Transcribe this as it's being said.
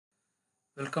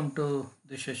Welcome to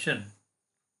the session.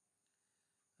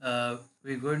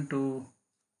 We're going to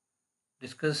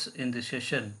discuss in the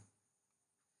session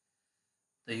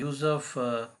the use of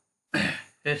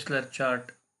Heissler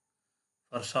chart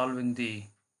for solving the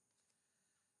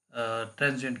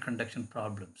transient conduction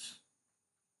problems.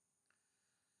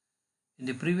 In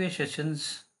the previous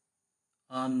sessions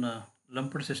on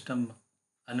lumped system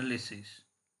analysis,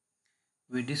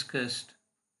 we discussed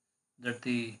that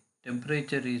the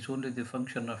temperature is only the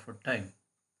function of time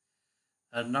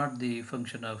and not the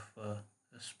function of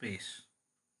space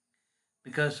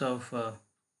because of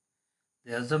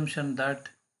the assumption that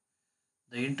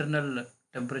the internal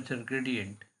temperature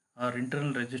gradient or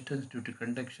internal resistance due to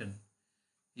conduction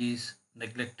is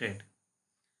neglected,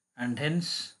 and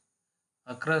hence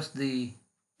across the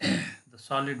the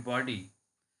solid body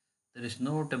there is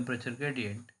no temperature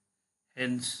gradient.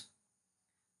 Hence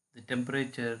the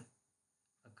temperature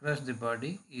across the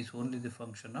body is only the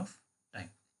function of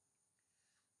time.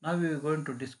 Now we are going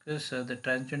to discuss the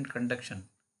transient conduction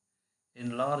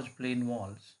in large plane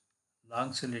walls,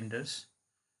 long cylinders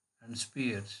and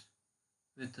spheres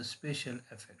with the spatial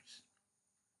effects.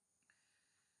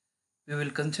 We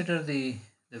will consider the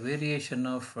variation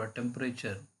of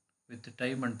temperature with the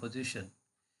time and position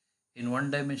in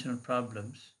one-dimensional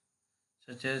problems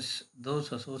such as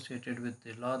those associated with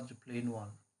the large plane wall,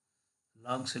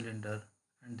 long cylinder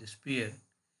and the sphere.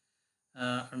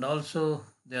 And also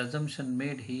the assumption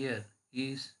made here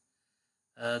is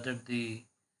that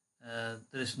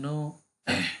there is no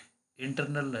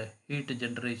internal heat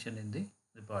generation in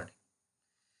the body.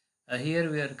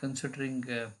 Here we are considering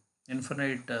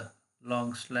infinite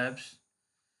long slabs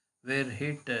where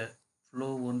heat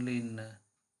flow only in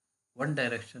one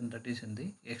direction, that is in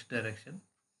the x direction,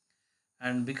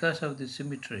 and because of the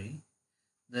symmetry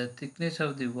the thickness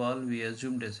of the wall we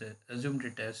assumed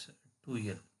it as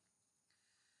 2L.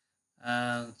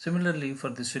 Similarly for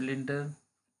the cylinder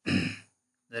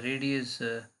the radius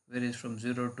varies from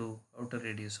 0 to outer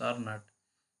radius r0,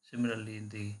 similarly in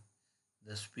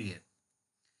the sphere.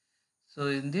 So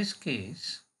in this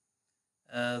case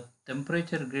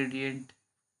temperature gradient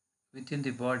within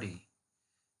the body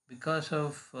because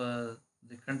of the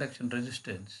conduction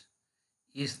resistance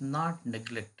is not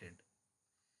neglected.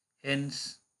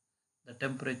 Hence the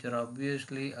temperature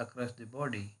obviously across the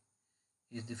body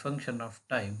is the function of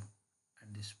time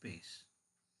and the space.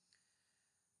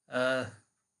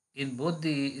 In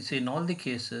all the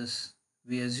cases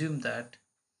we assume that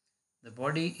the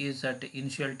body is at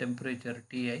initial temperature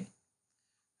Ti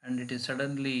and it is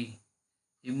suddenly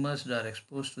immersed or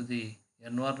exposed to the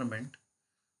environment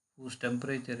whose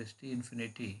temperature is T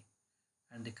infinity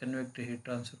and the convective heat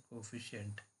transfer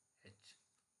coefficient H.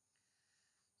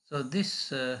 So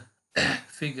this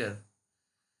figure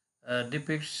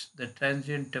depicts the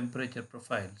transient temperature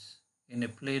profiles in a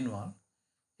plane wall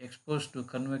exposed to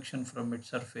convection from its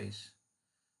surface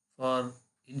for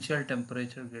initial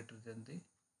temperature greater than the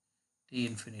T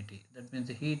infinity. That means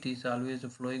the heat is always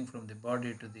flowing from the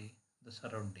body to the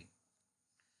surrounding.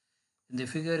 In the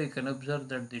figure you can observe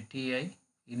that the Ti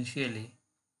initially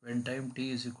when time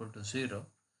T is equal to 0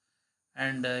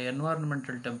 and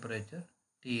environmental temperature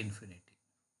T infinity.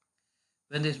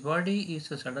 When this body is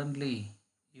suddenly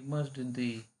immersed in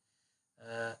the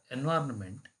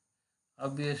environment,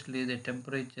 obviously the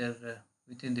temperature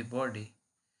within the body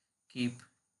keep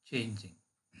changing.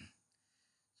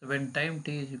 So when time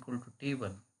T is equal to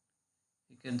T1,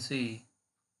 you can see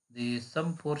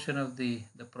some portion of the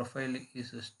profile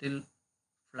is still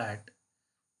flat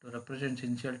to represent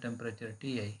initial temperature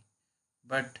Ti,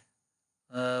 but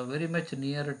very much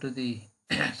nearer to the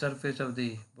surface of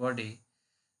the body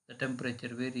the temperature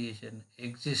variation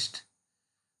exists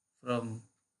from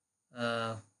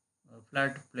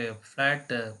flat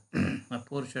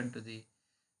portion to the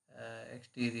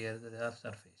exterior, the earth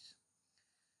surface.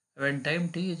 When time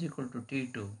T is equal to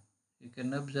T2, you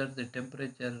can observe the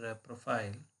temperature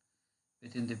profile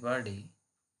within the body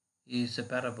is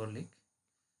parabolic,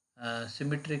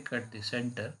 symmetric at the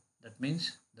center. That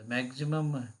means the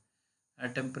maximum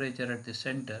temperature at the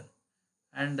center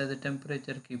and the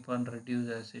temperature keep on reduce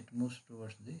as it moves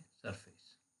towards the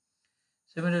surface.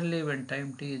 Similarly, when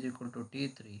time T is equal to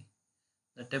T3,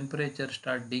 the temperature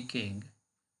start decaying,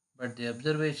 but the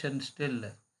observation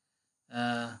still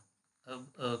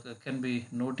can be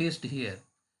noticed here.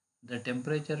 The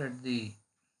temperature at the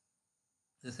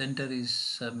center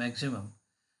is maximum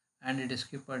and it is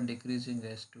keep on decreasing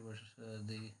as towards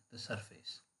the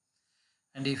surface.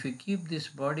 And if you keep this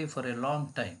body for a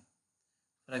long time,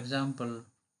 for example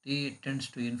T tends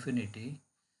to infinity,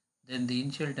 then the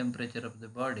initial temperature of the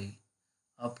body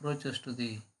approaches to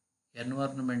the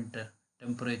environment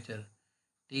temperature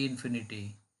T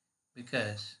infinity,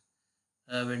 because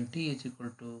when T is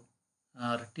equal to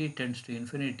or T tends to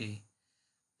infinity,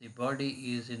 the body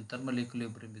is in thermal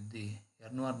equilibrium with the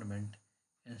environment,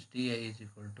 hence Ti is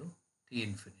equal to T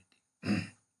infinity.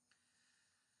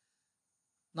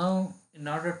 Now, in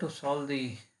order to solve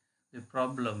the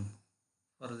problem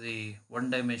for the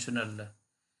one-dimensional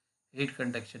heat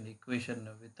conduction equation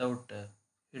without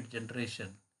heat generation,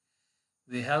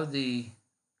 we have the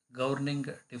governing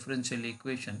differential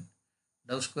equation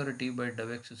dou square T by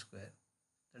dou x square,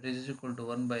 that is equal to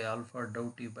 1 by alpha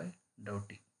dou T by dou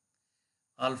T.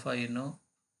 Alpha, you know,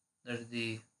 that is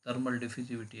the thermal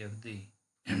diffusivity of the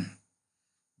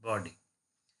body.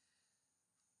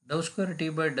 Dou square T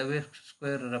by dou x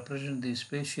square represent the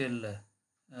spatial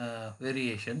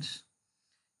variations.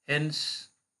 Hence,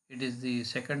 it is the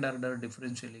second order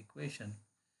differential equation.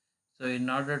 So, in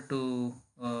order to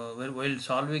while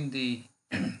solving the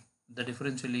the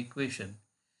differential equation,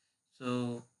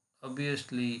 so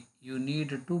obviously you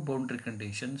need two boundary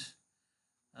conditions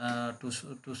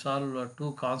to solve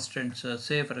two constants.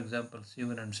 Say for example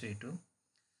C1 and C2.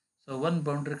 So one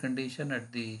boundary condition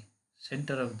at the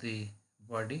center of the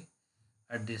body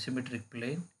at the symmetric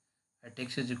plane at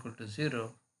x is equal to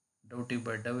 0, dou T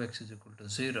by dou x is equal to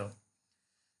 0.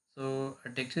 So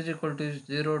at x is equal to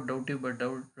 0, dou T by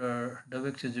dou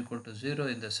x is equal to 0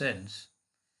 in the sense.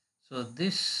 So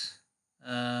this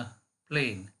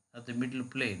plane, or the middle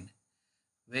plane,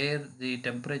 where the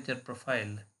temperature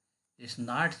profile is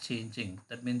not changing,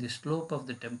 that means the slope of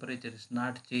the temperature is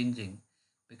not changing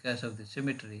because of the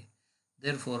symmetry,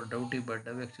 therefore dou T by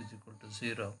dou x is equal to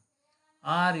 0.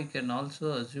 Or you can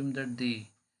also assume that the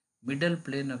middle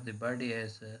plane of the body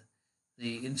has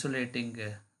the insulating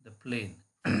the plane.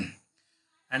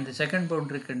 And the second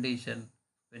boundary condition,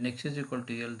 when x is equal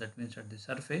to L, that means at the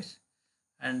surface,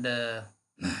 and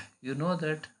you know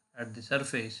that at the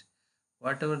surface,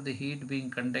 whatever the heat being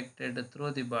conducted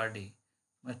through the body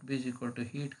must be equal to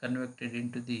heat convected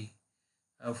into the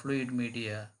fluid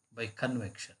media by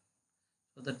convection.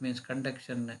 So that means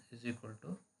conduction is equal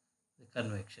to the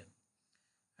convection.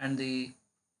 And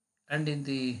in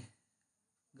the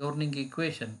governing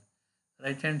equation,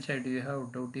 right hand side you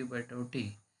have dou T by dou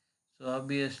T. So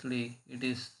obviously it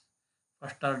is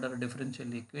first order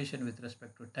differential equation with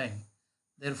respect to time.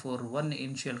 Therefore one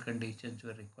initial conditions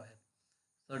were required.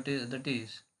 So that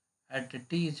is at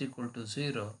T is equal to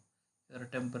 0, your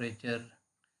temperature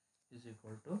is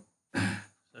equal to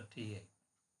so Ti.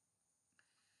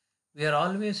 We are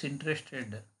always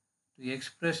interested to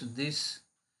express this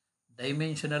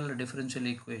dimensional differential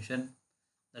equation,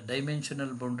 the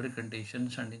dimensional boundary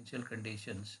conditions and initial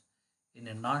conditions in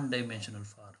a non-dimensional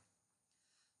form.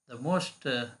 The most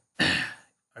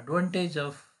advantage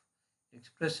of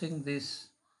expressing this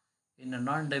in a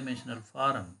non-dimensional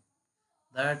form,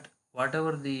 that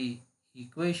whatever the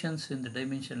equations in the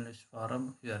dimensionless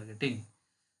form you are getting,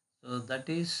 so that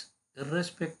is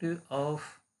irrespective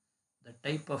of the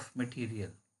type of material.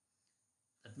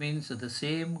 That means the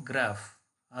same graph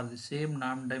or the same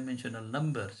non-dimensional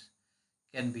numbers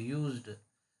can be used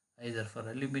either for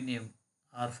aluminium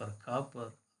or for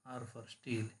copper or for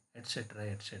steel, etc.,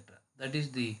 etc. That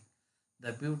is the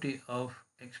beauty of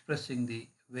expressing the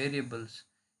variables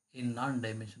in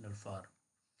non-dimensional form.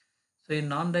 So in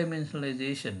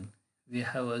non-dimensionalization, we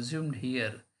have assumed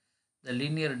here the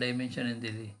linear dimension in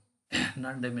the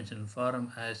non-dimensional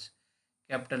form as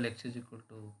capital X is equal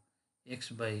to x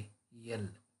by L,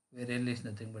 where L is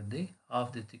nothing but the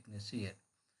half the thickness here.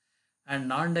 And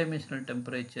non-dimensional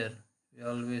temperature we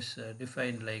always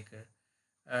define like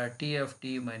T of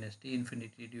T minus T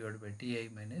infinity divided by Ti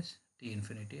minus T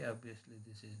infinity. Obviously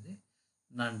this is the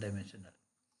non-dimensional.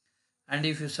 And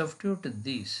if you substitute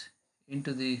these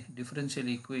into the differential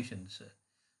equations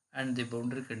and the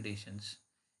boundary conditions,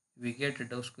 we get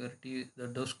dou square T, the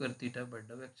dou square theta by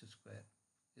dou x square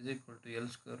is equal to L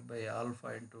square by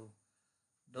alpha into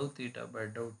dou theta by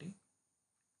dou T,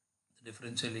 the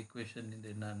differential equation in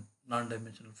the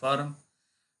non-dimensional form.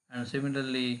 And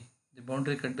similarly, the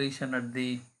boundary condition at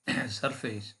the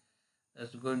surface is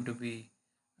going to be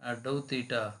dou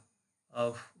theta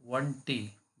of 1t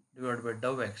divided by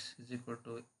dou x is equal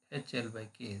to HL by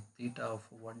k, theta of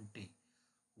 1t.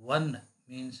 1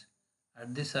 means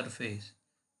at the surface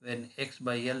when x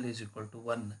by L is equal to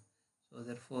 1. So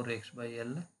therefore x by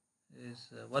L is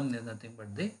 1 is nothing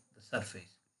but the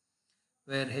surface.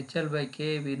 Where HL by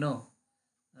k we know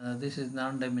this is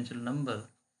non-dimensional number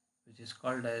which is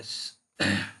called as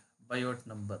Biot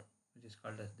number, which is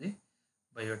called as the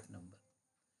Biot number.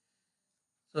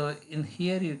 So in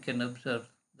here you can observe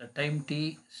the time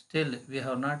t still we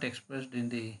have not expressed in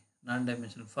the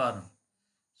non-dimensional form.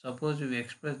 suppose we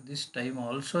express this time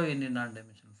also in a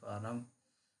non-dimensional form,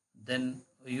 then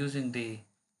using the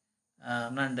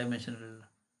non-dimensional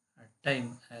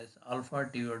time as alpha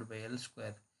divided by L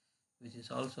square, which is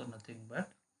also nothing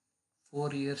but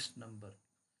Fourier's number.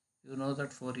 You know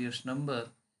that Fourier's number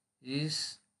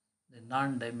is the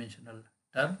non-dimensional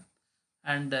term,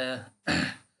 and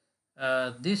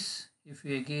this, if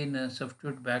we again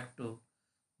substitute back to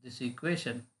this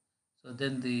equation, so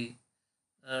then the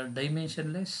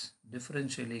dimensionless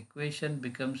differential equation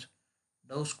becomes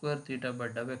dou square theta by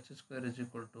dou x square is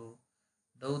equal to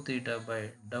dou theta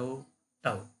by dou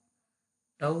tau.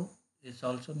 Tau is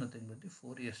also nothing but the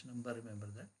Fourier's number, remember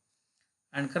that.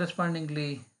 And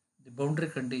correspondingly, the boundary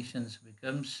conditions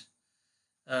becomes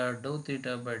dou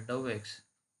theta by dou x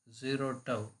 0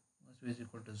 tau must be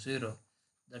equal to 0.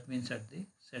 That means at the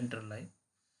center line.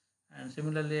 And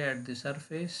similarly at the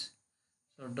surface,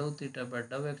 so dou theta by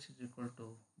dou x is equal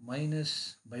to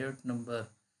minus Biot number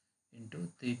into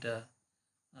theta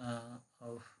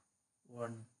of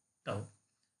 1 tau.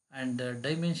 And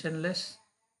dimensionless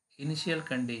initial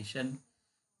condition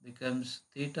becomes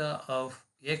theta of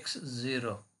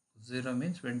x0. 0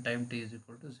 means when time t is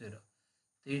equal to 0.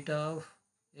 Theta of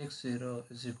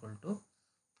x0 is equal to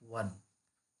 1.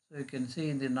 So you can see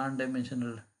in the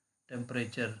non-dimensional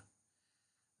temperature,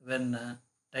 when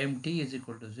time t is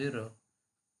equal to 0,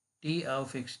 T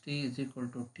of xt is equal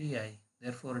to Ti.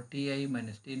 Therefore, Ti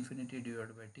minus T infinity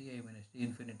divided by Ti minus T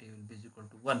infinity will be equal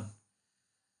to 1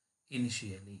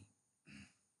 initially.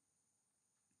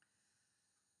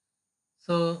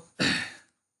 So,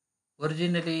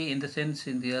 originally, in the sense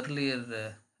in the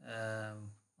earlier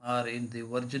or in the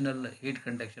original heat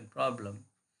conduction problem,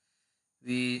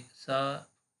 we saw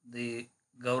the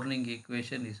governing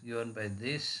equation is given by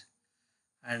this,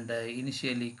 and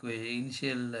initial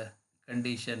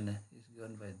condition is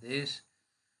given by this,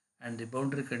 and the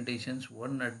boundary conditions,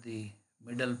 one at the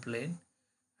middle plane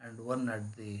and one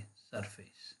at the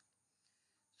surface.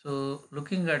 So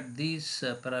looking at these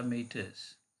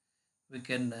parameters, we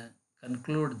can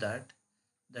conclude that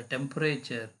the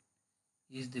temperature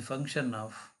is the function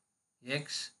of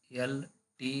x, L,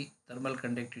 T, thermal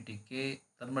conductivity K,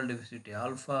 thermal diffusivity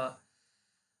alpha,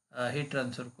 heat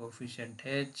transfer coefficient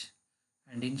H,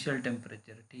 and initial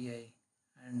temperature Ti,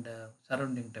 and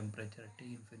surrounding temperature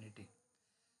T infinity.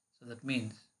 So that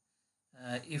means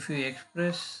if you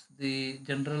express the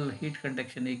general heat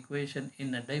conduction equation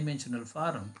in a dimensional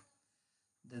form,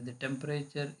 then the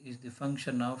temperature is the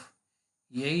function of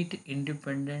 8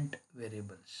 independent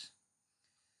variables.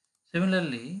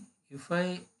 Similarly, if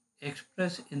I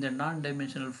express in the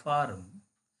non-dimensional form,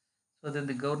 so then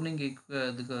the governing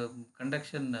the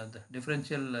conduction the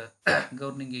differential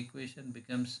governing equation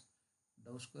becomes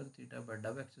dou square theta by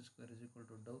dou x square is equal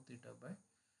to dou theta by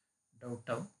dou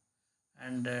tau,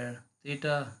 and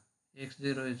theta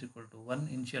x0 is equal to 1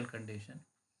 initial condition,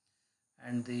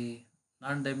 and the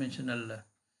non-dimensional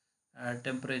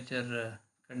temperature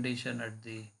condition at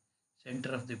the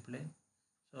center of the plane.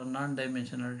 So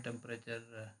non-dimensional temperature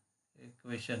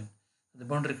equation, the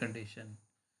boundary condition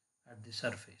at the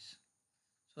surface.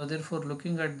 So therefore,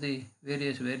 looking at the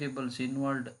various variables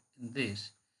involved in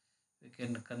this, we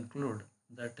can conclude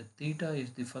that theta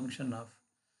is the function of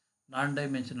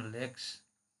non-dimensional x,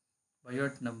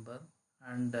 Biot number,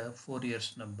 and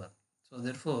Fourier's number. So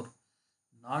therefore,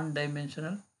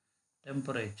 non-dimensional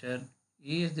temperature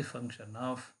is the function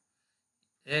of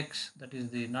x, that is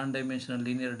the non-dimensional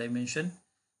linear dimension,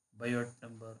 Biot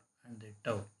number, and the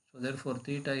tau. So therefore,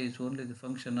 theta is only the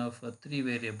function of 3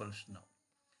 variables now.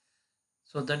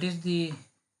 So that is the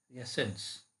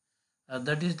essence.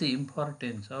 That is the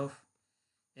importance of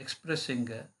expressing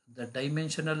the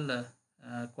dimensional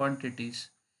quantities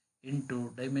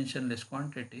into dimensionless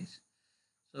quantities.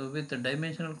 So with the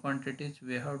dimensional quantities,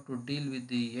 we have to deal with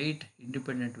the 8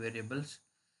 independent variables.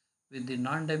 With the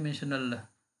non-dimensional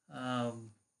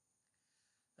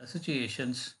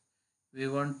situations, we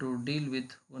want to deal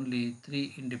with only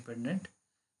 3 independent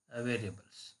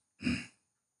variables.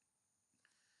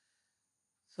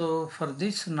 So for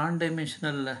this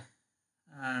non-dimensional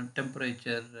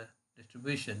temperature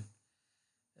distribution,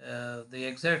 the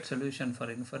exact solution for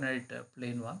infinite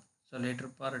plane one. So later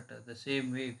part, the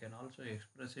same way you can also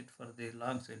express it for the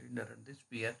long cylinder and the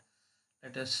sphere.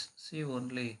 Let us see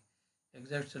only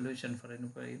exact solution for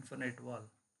infinite wall.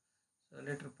 So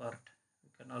later part, we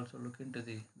can also look into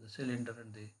the cylinder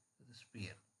and the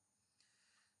sphere.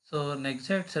 So an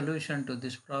exact solution to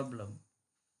this problem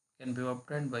can be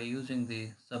obtained by using the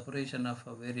separation of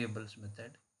variables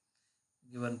method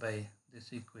given by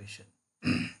this equation.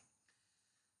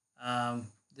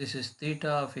 This is theta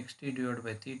of xt divided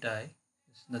by theta I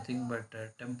It's nothing but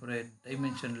temperate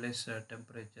dimensionless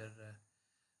temperature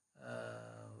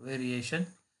variation.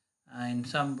 In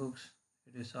some books,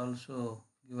 it is also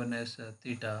given as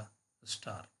theta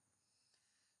star.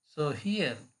 So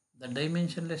here, the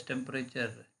dimensionless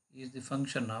temperature is the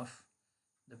function of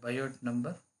the Biot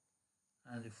number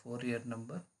and the Fourier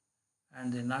number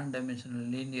and the non-dimensional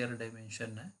linear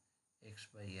dimension x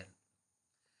by n.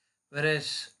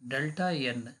 Whereas delta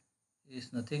n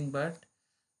is nothing but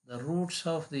the roots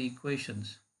of the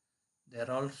equations. They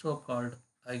are also called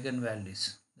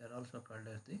eigenvalues. They are also called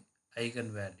as the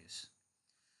eigenvalues.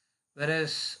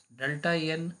 Whereas delta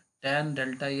n, tan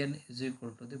delta n is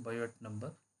equal to the Biot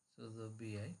number, so the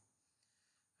Bi,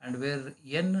 and where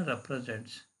n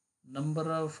represents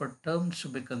number of terms to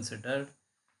be considered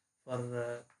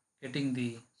for getting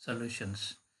the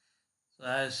solutions. So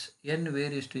as n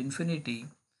varies to infinity,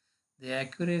 the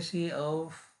accuracy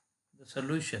of the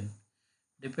solution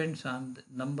depends on the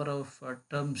number of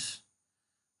terms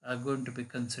are going to be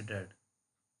considered.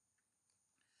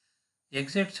 The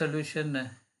exact solution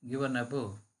given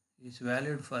above is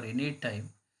valid for any time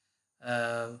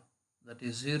that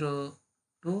is 0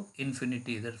 to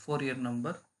infinity, that Fourier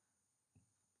number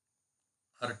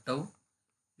or tau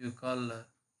you call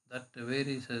that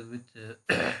varies which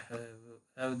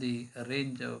have the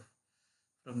range of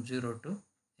from 0 to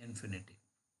infinity.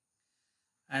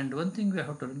 And one thing we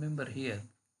have to remember here,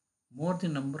 more the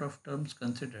number of terms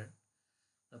considered,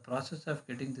 the process of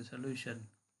getting the solution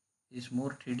is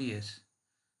more tedious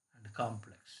and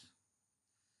complex.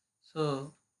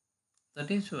 So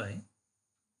that is why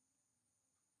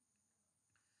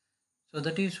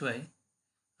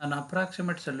an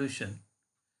approximate solution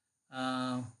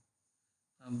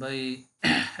by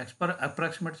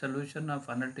approximate solution of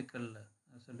analytical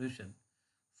solution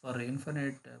for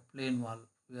infinite plane wall,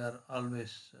 we are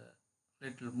always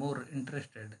little more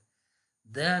interested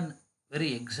than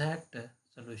very exact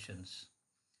solutions.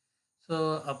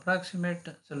 So approximate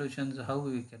solutions, how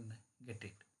we can get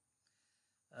it?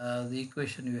 The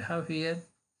equation we have here,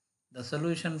 the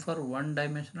solution for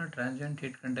one-dimensional transient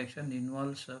heat conduction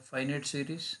involves a finite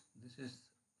series. This is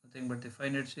nothing but the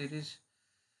finite series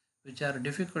which are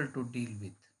difficult to deal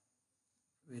with.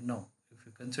 We know if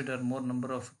you consider more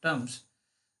number of terms,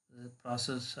 the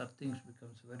process of things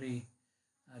becomes very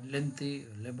lengthy,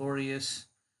 laborious,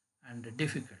 and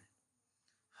difficult.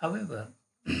 However,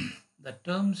 the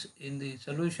terms in the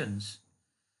solutions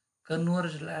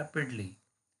converge rapidly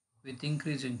with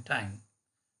increasing time,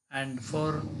 and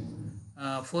for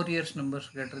 4 years numbers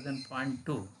greater than zero point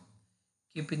 0.2,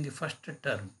 keeping the first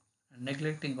term and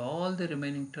neglecting all the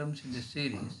remaining terms in the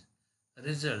series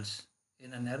results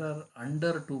in an error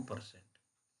under 2%,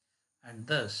 and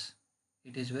thus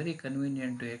it is very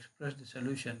convenient to express the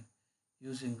solution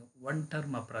using one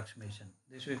term approximation.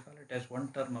 This we call it as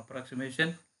one term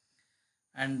approximation.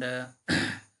 And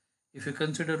if you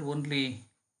consider only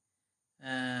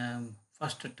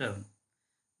first term,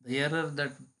 the error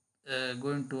that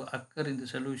going to occur in the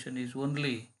solution is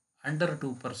only under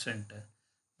 2%.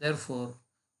 Therefore,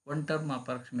 one term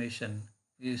approximation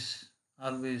is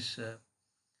always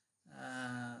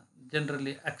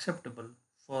generally acceptable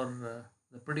for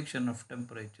the prediction of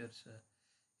temperatures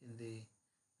in the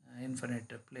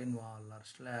infinite plane wall or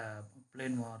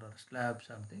slabs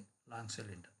of the long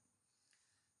cylinder.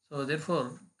 So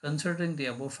therefore, considering the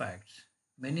above facts,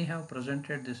 many have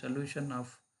presented the solution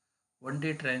of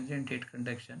 1D transient heat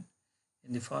conduction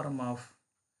in the form of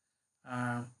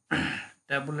uh,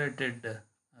 tabulated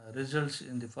results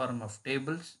in the form of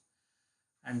tables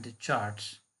and the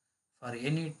charts for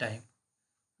any time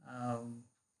um,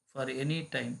 for any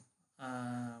time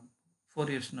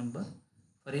Fourier's number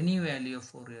for any value of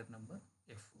Fourier number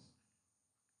f.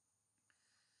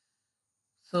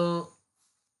 So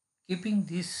keeping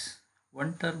this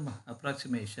one term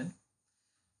approximation,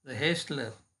 the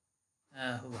Heissler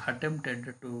who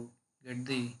attempted to get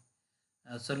the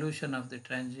solution of the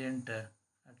transient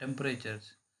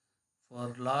temperatures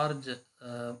for large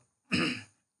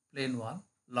plane wall,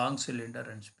 long cylinder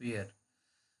and sphere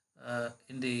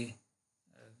in the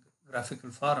graphical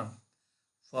form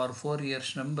for 4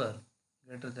 years number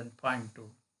greater than 0.2.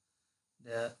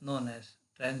 They are known as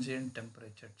transient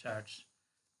temperature charts,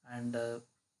 and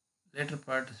later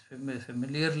part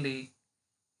familiarly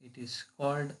it is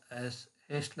called as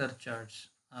Heissler charts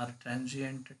or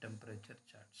transient temperature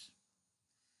charts.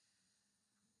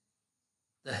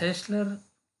 The Heissler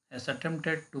has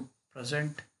attempted to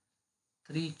present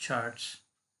three charts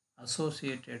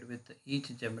associated with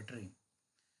each geometry.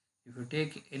 If you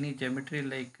take any geometry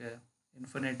like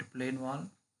infinite plane wall,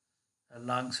 a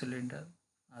long cylinder,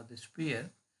 or the sphere,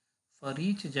 for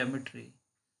each geometry,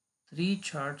 three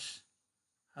charts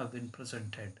have been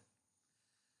presented.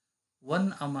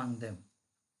 One among them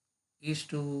is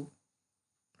to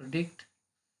predict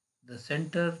the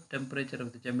center temperature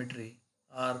of the geometry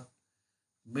or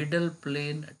middle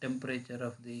plane temperature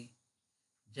of the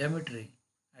geometry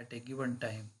at a given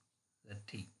time, the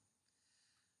t.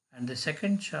 And the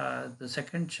second chart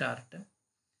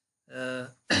uh,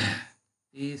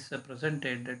 is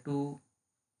presented to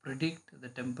predict the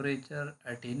temperature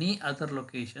at any other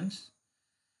locations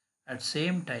at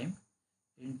same time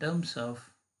in terms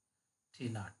of T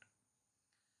naught.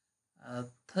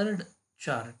 Third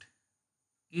chart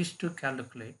is to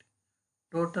calculate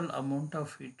total amount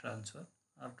of heat transfer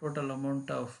or total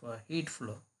amount of heat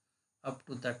flow up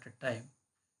to that time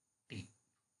T.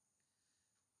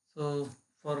 So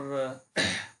for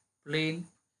plane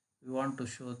we want to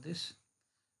show this,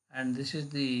 and this is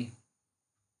the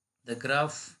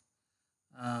graph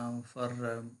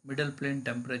for middle plane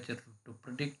temperature to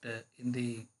predict in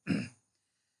the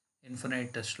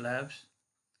infinite slabs.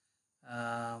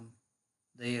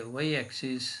 The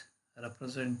y-axis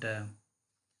represent the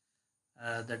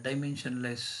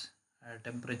dimensionless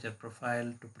temperature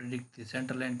profile to predict the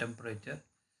centerline temperature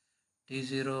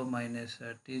T0 minus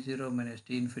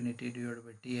T infinity divided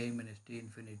by Ti minus T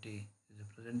infinity is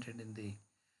represented in the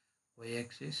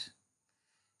y-axis.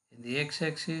 In the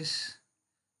x-axis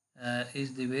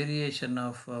is the variation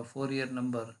of Fourier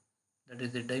number, that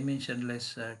is the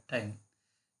dimensionless time.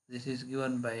 This is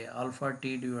given by alpha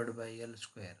t divided by L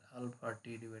square, alpha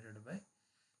t divided by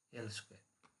L square.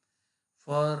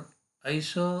 For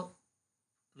iso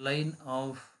line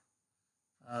of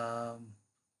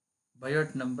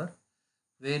Biot number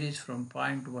varies from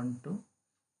 0.1 to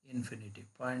infinity,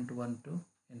 0.1 to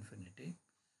infinity,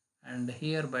 and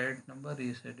here Biot number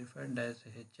is defined as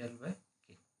HL by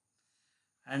K.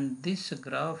 And this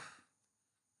graph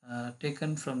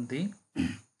taken from the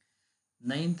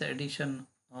 9th edition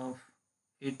of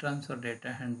Heat Transfer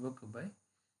Data Handbook by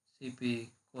C.P.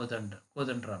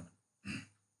 Kodandraman.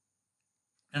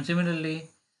 And similarly,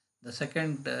 the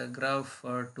second graph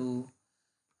to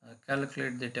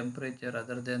calculate the temperature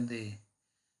other than the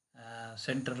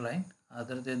center line,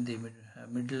 other than the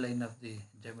middle line of the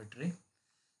geometry.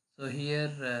 So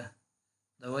here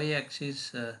the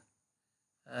y-axis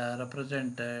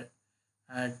represent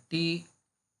T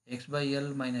x by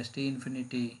L minus T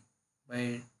infinity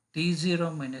by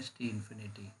T0 minus T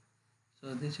infinity.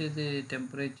 So this is the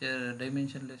temperature,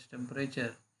 dimensionless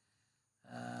temperature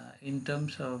in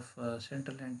terms of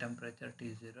central line temperature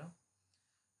T0,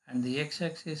 and the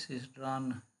x-axis is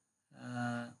drawn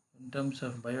in terms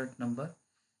of Biot number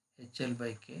HL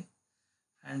by K,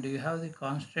 and you have the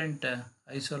constant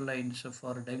iso lines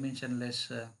for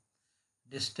dimensionless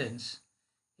distance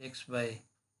x by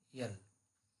L.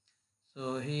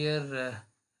 So here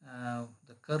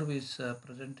the curve is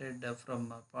presented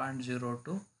from 0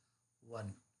 to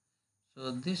 1.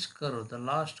 So this curve, the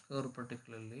last curve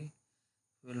particularly,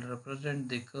 will represent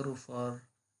the curve for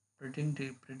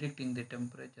predicting the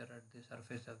temperature at the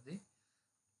surface of the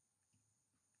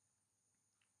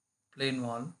plane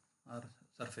wall or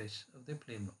surface of the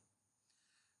plane wall.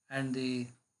 And the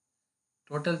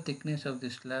total thickness of the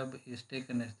slab is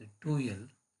taken as the 2L,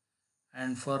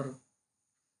 and for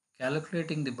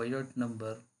calculating the Biot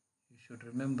number you should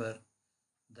remember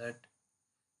that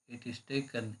it is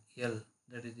taken L,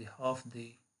 that is the half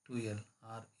the 2L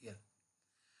or L.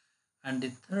 And the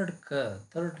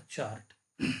third chart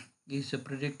is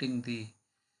predicting the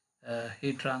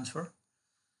heat transfer,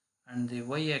 and the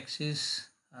y-axis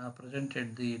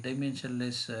presented the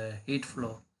dimensionless heat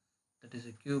flow, that is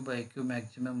a Q by Q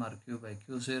maximum or Q by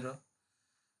Q0,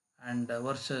 and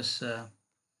versus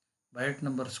Biot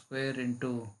number square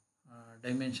into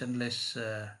dimensionless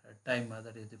time,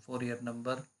 that is the Fourier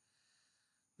number,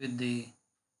 with the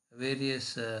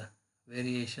various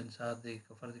variations are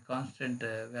for the constant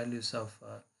values of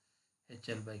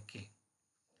HL by K.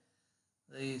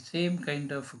 The same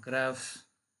kind of graphs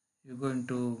you're going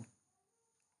to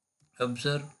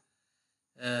observe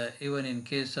even in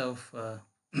case of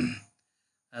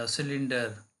a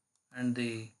cylinder and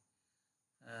the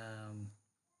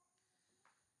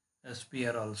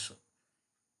sphere also.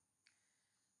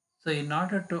 So in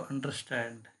order to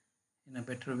understand in a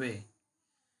better way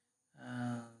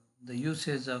the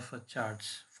usage of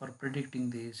charts for predicting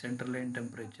the center line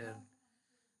temperature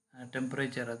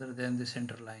other than the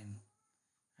center line,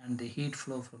 and the heat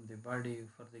flow from the body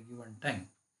for the given time,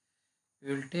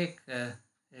 we will take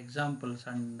examples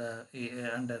under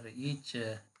each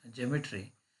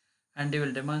geometry, and we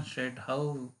will demonstrate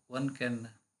how one can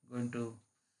going to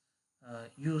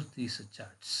use these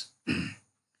charts.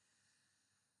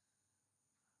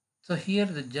 So here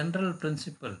the general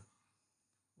principle,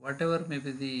 whatever may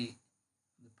be the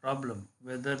problem,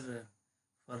 whether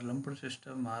for lumped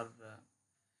system or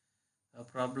a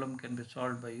problem can be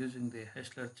solved by using the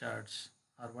Heissler charts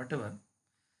or whatever,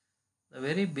 the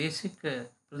very basic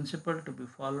principle to be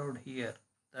followed here,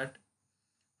 that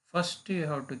first you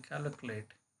have to calculate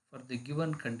for the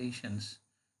given conditions,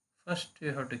 first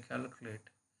you have to calculate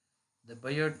the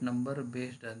Biot number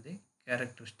based on the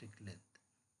characteristic length.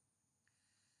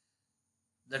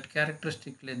 That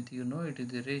characteristic length, you know, it is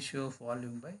the ratio of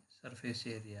volume by surface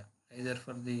area, either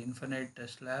for the infinite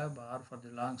slab or for the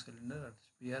long cylinder or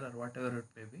sphere or whatever it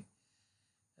may be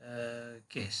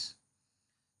case.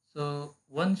 So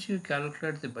once you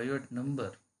calculate the Biot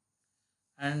number,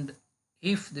 and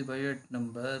if the Biot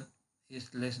number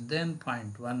is less than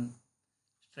 0.1,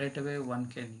 straight away one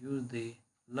can use the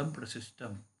lumped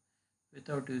system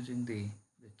without using the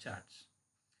charts.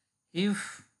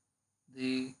 If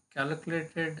the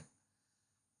calculated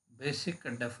basic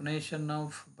definition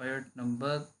of Biot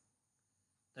number,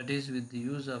 that is with the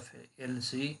use of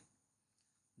LC,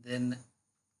 then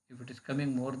if it is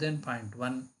coming more than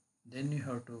 0.1, then you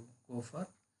have to go for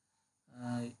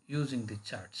using the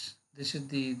charts. This is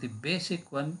the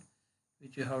basic one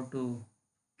which you have to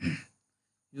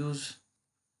use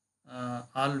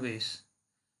always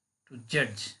to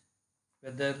judge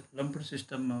whether lumped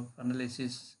system of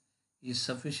analysis is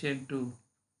sufficient to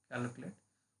calculate,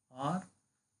 or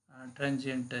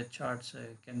transient charts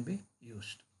can be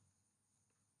used.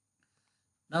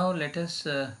 Now let us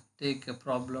take a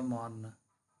problem on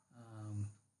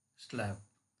slab.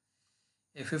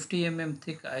 A 50 mm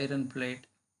thick iron plate,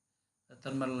 the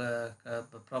thermal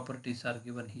properties are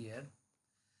given here,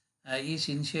 is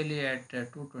initially at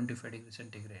 225 degrees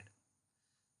centigrade.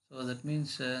 So that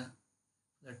means the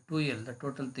 2L, the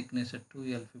total thickness at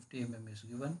 2L 50 mm is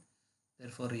given.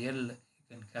 Therefore L you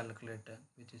can calculate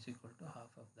which is equal to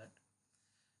half of that.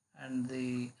 And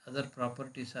the other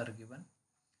properties are given.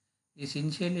 Is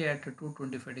initially at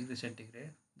 225 degrees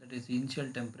centigrade, that is the initial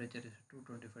temperature is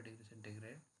 225 degrees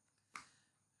centigrade.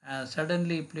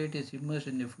 Suddenly plate is immersed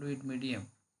in a fluid medium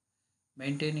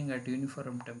maintaining at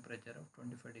uniform temperature of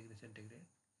 25 degrees centigrade.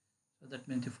 So that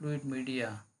means the fluid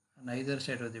media on either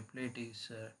side of the plate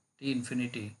is T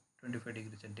infinity 25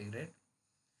 degrees centigrade,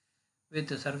 with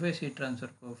the surface heat transfer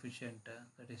coefficient,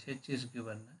 that is H is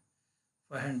given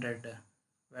 500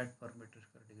 watt per meter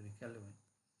square degree Kelvin.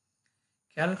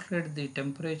 Calculate the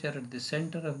temperature at the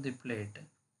center of the plate,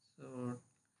 so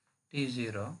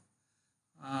T0,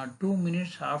 2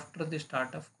 minutes after the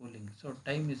start of cooling. So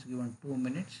time is given 2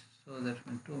 minutes, so that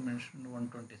means 2 minutes and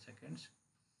 120 seconds.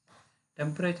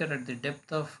 Temperature at the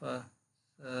depth of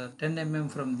 10 mm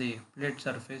from the plate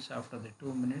surface after the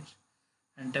 2 minutes,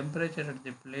 and temperature at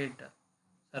the plate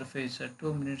surface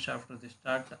 2 minutes after the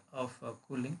start of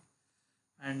cooling,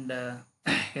 and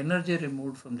energy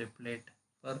removed from the plate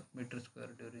per meter square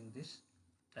during this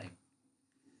time.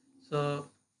 So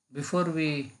before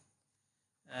we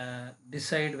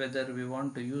decide whether we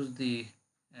want to use the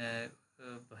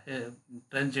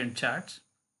transient charts,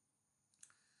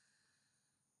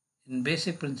 in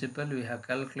basic principle we have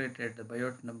calculated the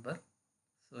Biot number.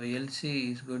 So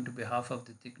LC is going to be half of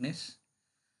the thickness,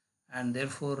 and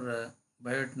therefore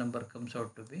Biot number comes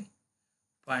out to be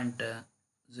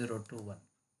 0.021.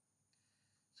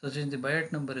 So since the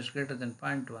Biot number is greater than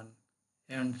 0.1,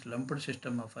 hence lumped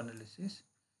system of analysis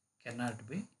cannot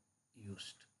be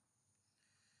used.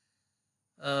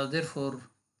 Therefore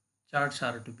charts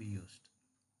are to be used.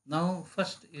 Now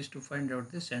first is to find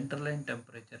out the center line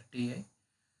temperature Ti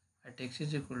at x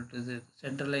is equal to, the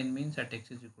center line means at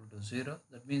x is equal to 0,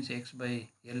 that means x by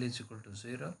L is equal to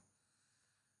 0.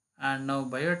 And now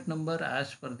Biot number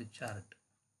as per the chart.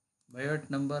 Biot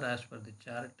number as per the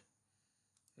chart,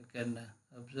 you can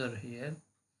observe here.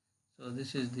 So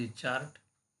this is the chart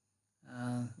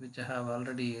which I have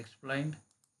already explained,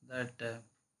 that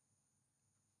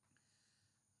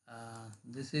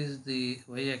this is the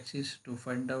y-axis to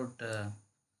find out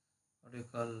what you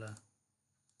call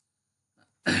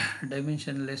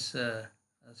dimensionless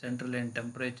central line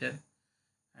temperature,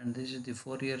 and this is the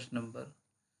Fourier's number,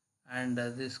 and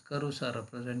these curves are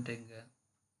representing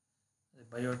the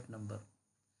Biot number.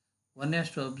 One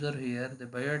has to observe here the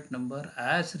Biot number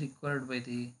as required by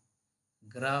the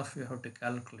graph you have to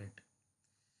calculate,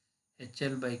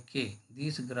 HL by K.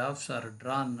 These graphs are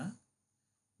drawn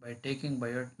by taking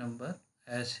Biot number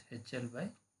as HL by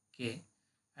K,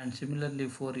 and similarly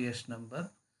Fourier's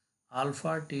number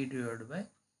alpha T divided by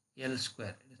L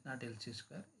square. It is not LC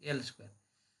square, L square.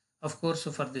 Of course,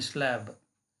 for the slab,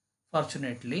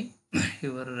 fortunately,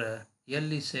 your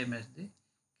L is same as the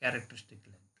characteristic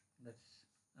length. That's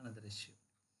another issue.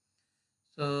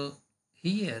 So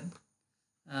here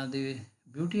the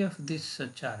beauty of this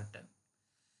chart,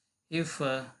 if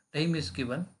time is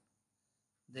given,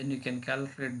 then you can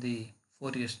calculate the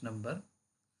Fourier number,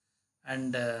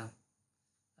 and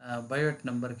Biot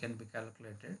number can be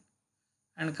calculated,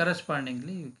 and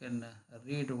correspondingly you can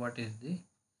read what is the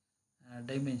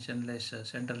dimensionless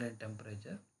center line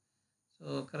temperature.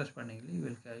 So correspondingly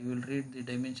you will read the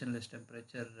dimensionless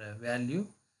temperature value,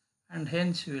 and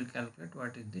hence you will calculate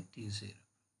what is the T0.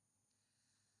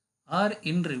 Or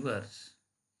in reverse,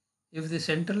 if the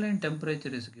center line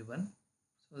temperature is given,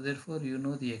 so therefore you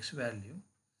know the X value.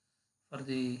 For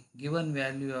the given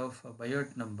value of a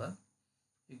Biot number,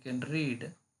 you can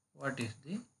read what is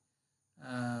the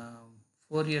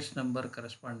Fourier number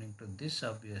corresponding to this,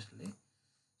 obviously.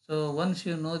 So once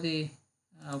you know the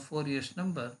Fourier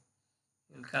number,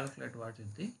 you will calculate what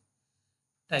is the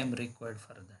time required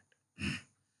for that.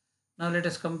 Now let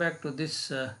us come back to this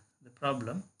the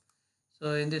problem.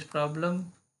 So in this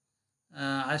problem,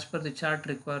 as per the chart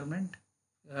requirement,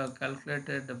 you have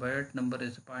calculated the Biot number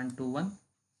is 0.21,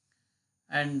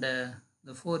 and the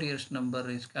Fourier number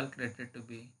is calculated to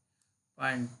be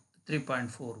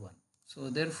 3.41. So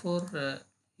therefore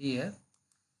here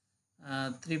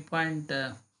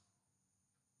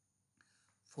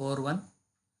 3.41,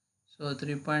 so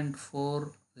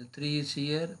 3.4, the 3 is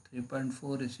here,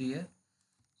 3.4 is here,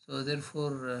 so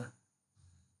therefore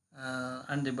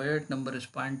and the Biot number is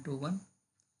 0.21,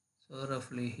 so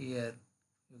roughly here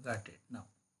you got it now.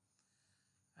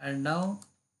 And now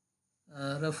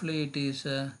roughly it is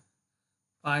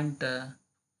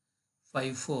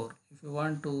 0.54. If you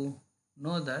want to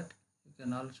know that, you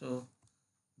can also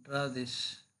draw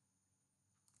this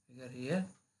figure here,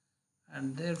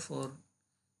 and therefore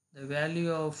the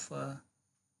value of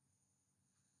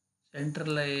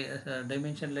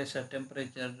dimensionless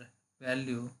temperature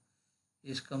value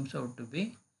comes out to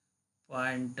be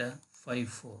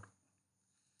 0.54.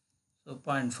 So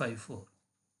 0.54,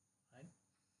 right?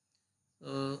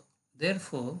 So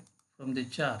therefore from the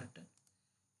chart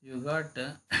you got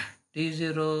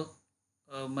T0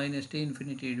 minus T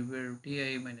infinity divided by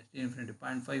Ti minus T infinity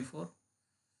 0.54.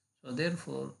 So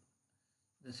therefore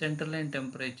the center line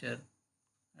temperature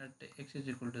at x is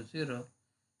equal to 0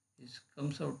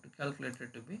 comes out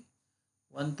calculated to be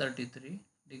 133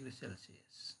 degrees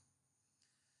Celsius.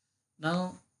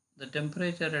 Now the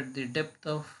temperature at the depth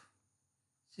of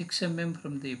 6 mm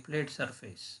from the plate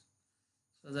surface.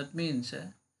 So that means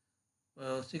 6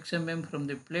 mm from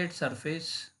the plate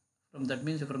surface, that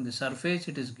means from the surface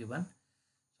it is given.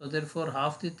 So therefore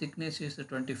half the thickness is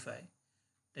 25.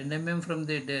 10 mm from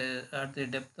the at the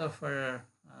depth of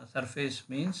surface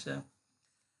means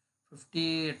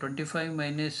 25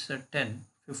 minus 10,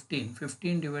 15.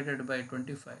 15 divided by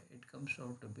 25, it comes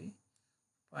out to be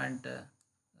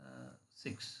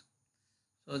 0.6.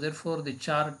 So therefore the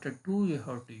chart 2 you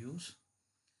have to use.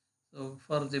 So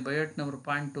for the Biot number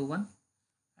 0.21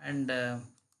 and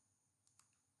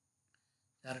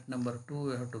chart number 2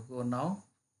 you have to go now.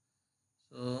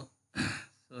 So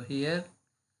so here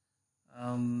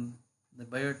the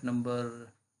Biot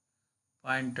number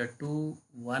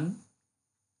 0.21,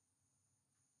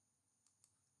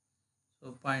 so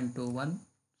 0.21,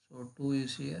 so 2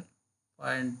 is here,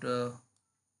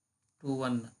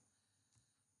 0.21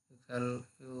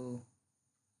 you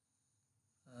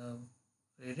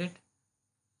read it,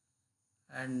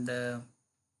 and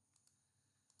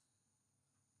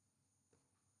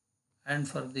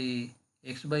for the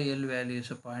x by L value is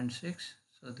 0.6.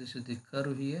 So this is the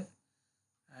curve here,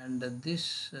 and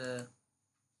this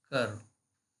curve,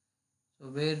 so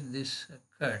where this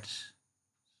cuts,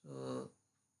 so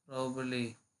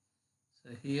probably so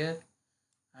here,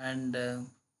 and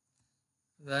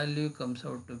value comes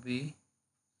out to be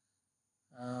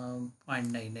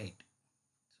 0.98.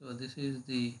 So this is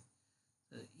the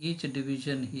each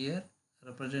division here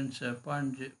represents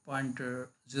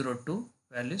 0.02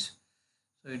 values.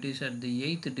 So it is at the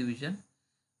 8th division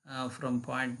from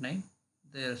 0.9,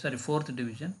 there, sorry, 4th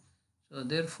division. So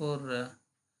therefore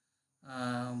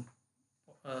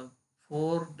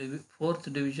 4th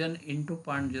division into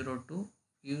 0.02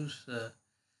 gives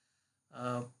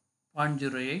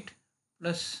 0.08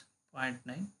 plus 0.9,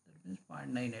 that means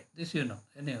 0.98. This you know,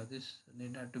 anyhow this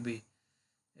need not to be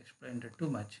explained too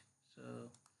much.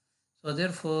 So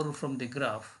therefore from the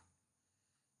graph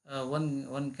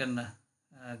one can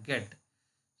get,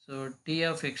 so T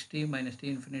of xt minus T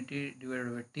infinity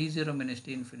divided by T0 minus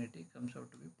T infinity comes out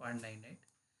to be 0.98,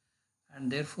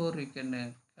 and therefore you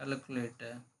can calculate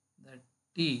that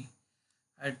T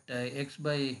at x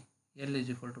by L is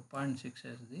equal to 0.6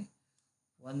 as the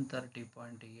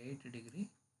 130.8 degree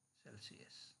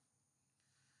Celsius.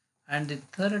 And the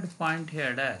third point he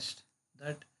had asked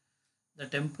that the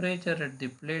temperature at the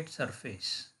plate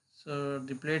surface. So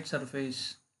the plate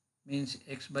surface means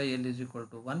x by L is equal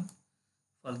to 1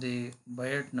 for the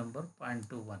Biot number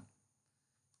 0.21.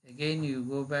 Again you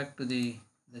go back to the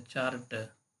chart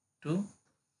 2.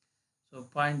 So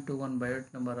 0.21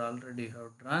 Biot number already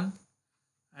have drawn,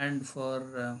 and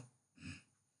for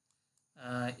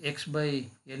x by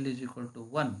L is equal to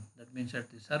 1, that means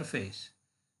at the surface.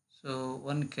 So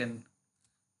one can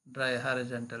draw a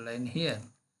horizontal line here.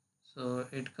 So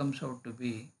it comes out to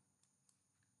be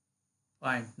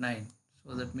 0.9.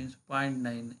 So that means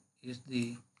 0.9 is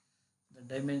the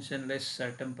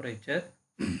dimensionless temperature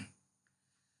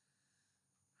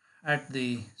at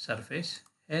the surface.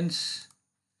 Hence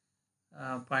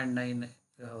 0.9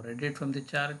 you have read it from the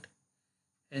chart.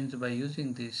 Hence by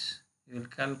using this you will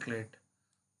calculate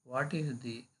what is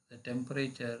the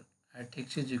temperature at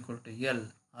x is equal to L,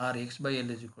 or x by L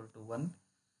is equal to 1,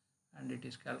 and it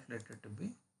is calculated to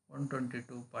be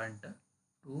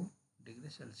 122.2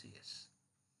 degrees Celsius.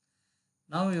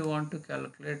 Now we want to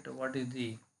calculate what is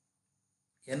the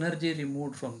energy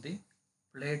removed from the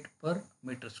plate per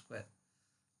meter square.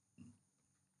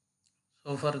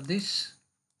 So for this,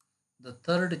 the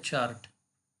third chart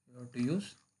you have to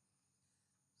use.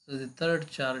 So the third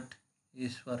chart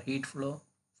is for heat flow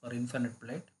for infinite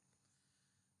plate,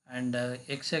 and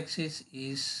x-axis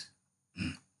is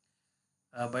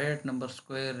Biot number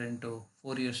square into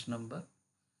Fourier's number,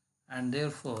 and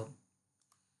therefore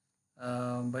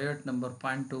Biot number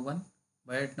 0.21,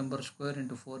 Biot number square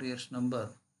into Fourier's number,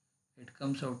 it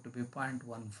comes out to be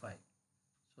 0.15.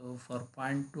 So for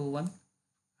 0.21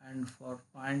 and for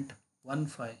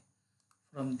 0.15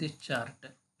 from this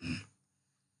chart,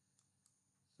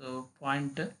 so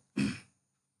 0.15,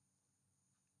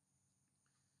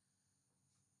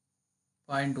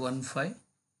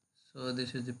 so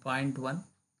this is the 0.1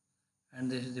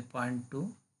 and this is the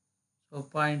 0.2. So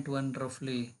 0.1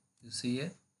 roughly you see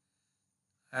here,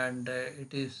 and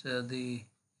it is the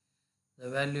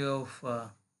value of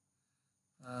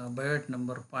Biot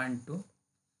number 0.2,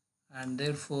 and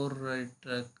therefore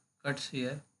it cuts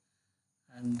here,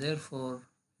 and therefore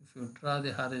if you draw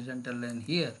the horizontal line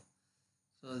here,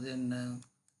 so then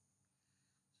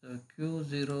so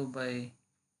Q0 by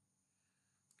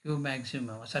Q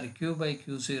maximum, Q by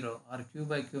Q0 or Q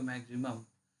by Q maximum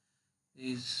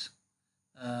is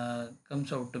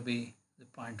comes out to be the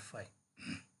 0.5.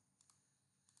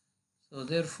 So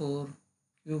therefore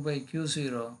Q by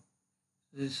Q0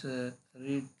 is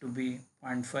read to be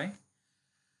 0.5,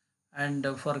 and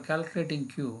for calculating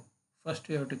Q, first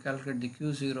we have to calculate the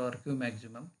Q0 or Q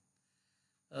maximum.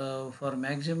 For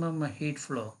maximum heat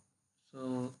flow,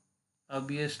 so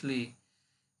obviously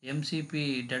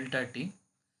MCP delta T.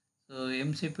 So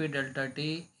MCP delta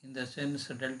T, in the sense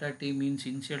delta T means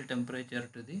initial temperature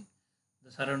to the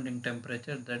surrounding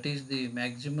temperature, that is the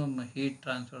maximum heat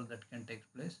transfer that can take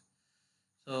place.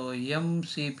 So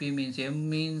MCP means, M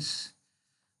means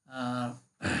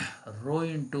rho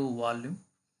into volume.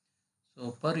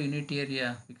 So per unit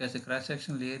area, because the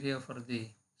cross-sectional area for the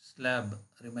slab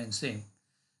remains same,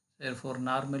 therefore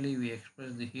normally we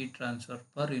express the heat transfer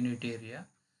per unit area.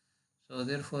 So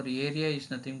therefore area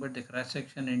is nothing but the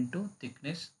cross-section into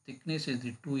thickness. Thickness is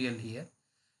the 2L here.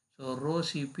 So rho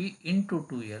Cp into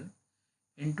 2L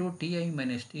into Ti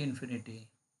minus T infinity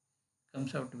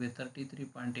comes out to be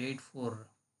 33.84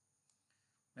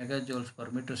 megajoules per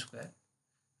meter square.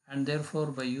 And therefore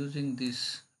by using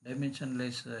this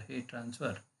dimensionless heat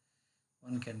transfer,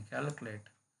 one can calculate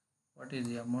what is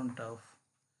the amount of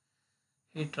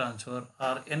heat transfer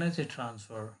or energy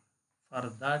transfer for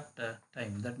that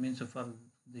time. That means for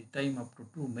the time up to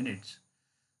 2 minutes,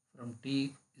 from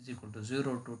t is equal to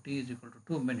 0 to t is equal to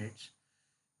 2 minutes,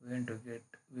 we're going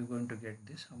to get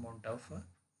this amount of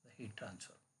the heat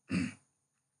transfer.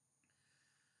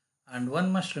 And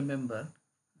one must remember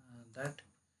that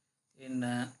in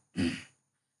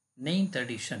 9th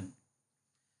edition,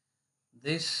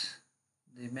 the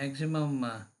maximum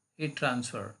heat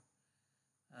transfer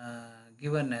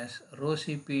given as rho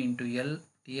Cp into L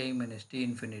Ti minus T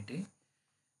infinity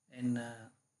in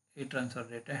heat transfer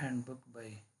data handbook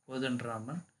by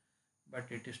Kodan-Raman, but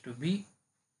it is to be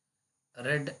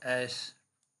read as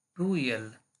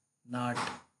 2L, not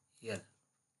L.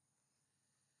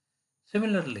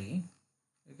 Similarly,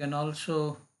 you can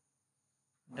also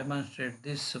demonstrate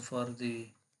this for the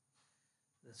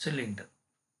cylinder.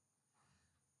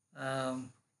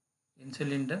 In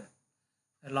cylinder,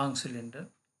 a long cylinder,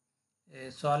 a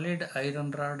solid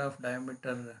iron rod of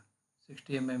diameter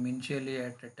 60 mm initially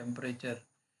at a temperature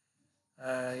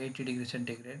 80 degrees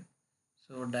centigrade.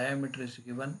 So diameter is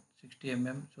given 60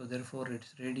 mm. So therefore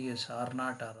its radius R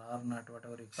naught or R naught,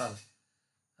 whatever you call,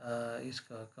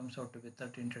 comes out to be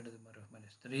 13 ×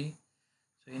 10⁻³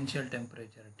 So initial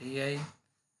temperature Ti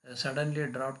suddenly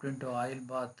dropped into oil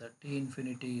bath. T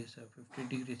infinity is 50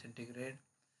 degrees centigrade.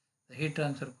 The heat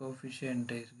transfer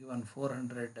coefficient is given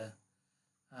 400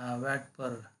 watt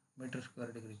per meter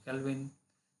square degree Kelvin.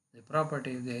 The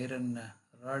property of the iron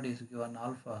rod is given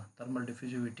alpha, thermal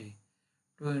diffusivity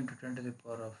 2 into 10 to the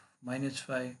power of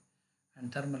 -5,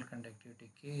 and thermal conductivity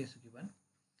K is given.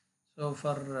 So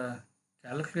for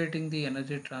calculating the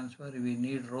energy transfer, we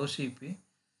need rho Cp.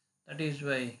 That is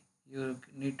why you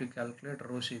need to calculate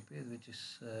rho Cp, which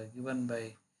is given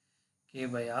by K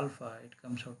by alpha. It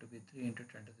comes out to be 3 into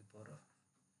 10 to the power of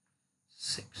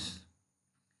 6.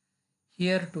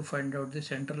 Here to find out the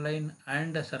center line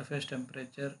and the surface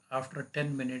temperature after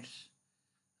 10 minutes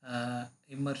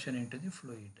immersion into the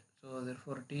fluid. So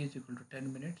therefore T is equal to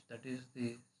 10 minutes, that is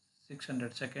the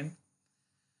 600 seconds.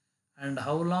 And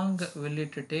how long will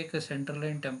it take a center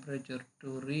line temperature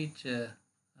to reach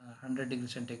 100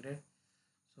 degrees centigrade?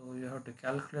 So you have to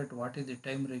calculate what is the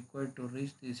time required to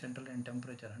reach the center line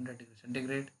temperature 100 degrees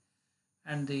centigrade,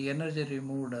 and the energy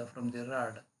removed from the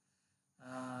rod.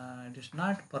 It is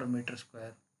not per meter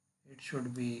square, it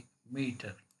should be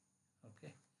meter.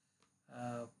 Okay,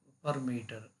 per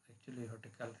meter actually you have to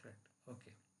calculate.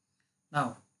 Okay,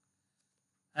 now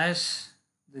as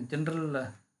the general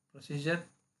procedure,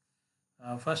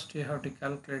 first you have to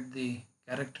calculate the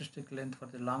characteristic length for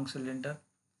the long cylinder,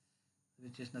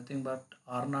 which is nothing but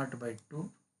R naught by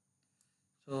 2.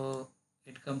 So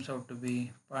it comes out to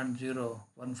be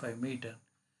 0.015 meter,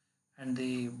 and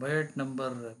the Biot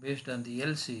number based on the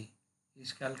LC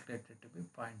is calculated to be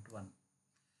 0.1.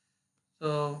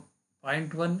 So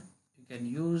 0.1 you can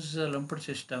use a lumped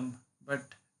system,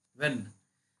 but when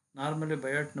normally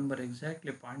Biot number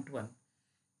exactly 0.1,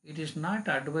 it is not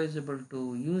advisable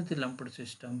to use the lumped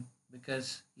system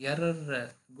because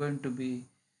error going to be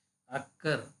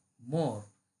occur more.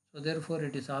 So therefore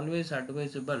it is always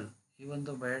advisable, even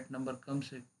though Biot number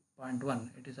comes at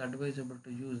 0.1, it is advisable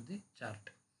to use the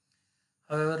chart.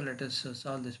 However, let us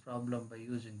solve this problem by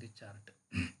using the chart.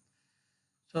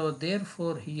 So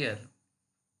therefore here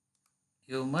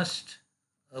you must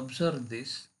observe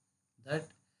this, that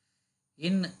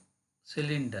in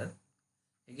cylinder,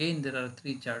 again there are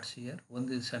 3 charts here.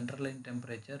 One is center line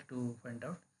temperature to find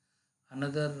out,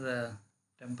 another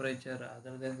temperature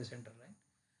other than the center line,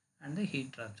 and the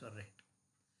heat transfer rate.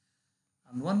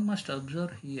 And one must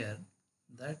observe here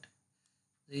that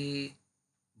the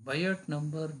Biot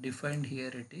number defined here,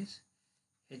 it is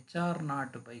HR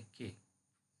naught by K,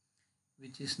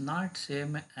 which is not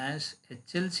same as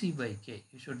HLC by K.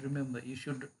 You should remember, you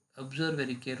should observe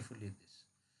very carefully this.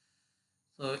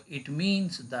 So it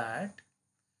means that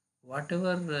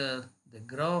whatever the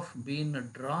graph being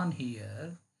drawn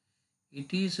here,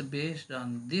 it is based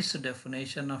on this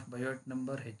definition of Biot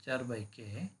number HR by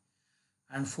K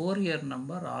and Fourier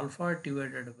number alpha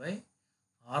divided by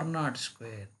R naught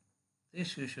square.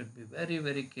 This you should be very,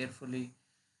 very carefully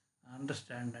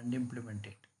understand and implement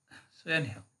it. So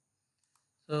anyhow,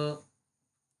 so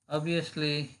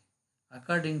obviously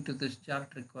according to this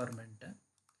chart requirement,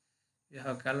 we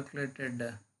have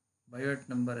calculated Biot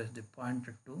number as the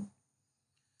 0.2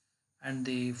 and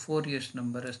the Fourier's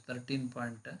number as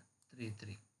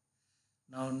 13.33.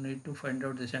 Now need to find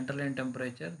out the center line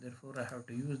temperature, therefore I have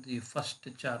to use the first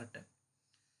chart.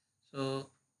 So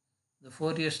the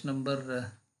Fourier's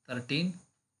number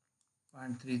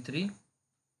 13.33.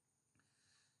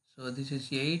 So this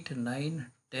is 8,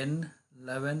 9, 10,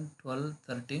 11, 12,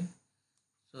 13.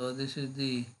 So this is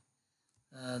the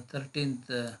 13th.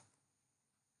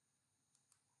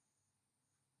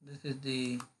 This is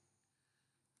the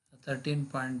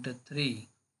 13.3.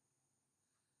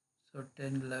 So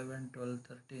 10, 11, 12,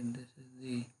 13. This is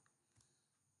the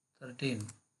 13.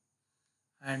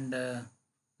 And the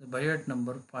Biot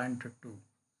number 0.2.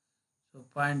 So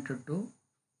 0.2,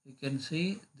 you can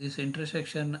see this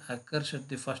intersection occurs at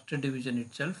the first division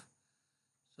itself.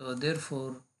 So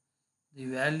therefore the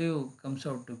value comes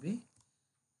out to be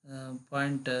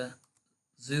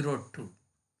 0.02.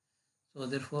 So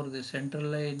therefore the central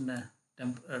line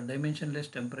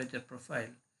dimensionless temperature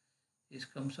profile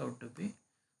comes out to be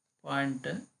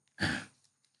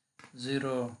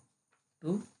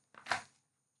 0.02.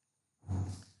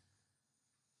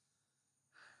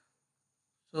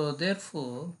 So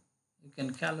therefore you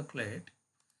can calculate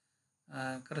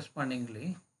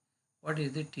correspondingly what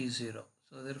is the T0.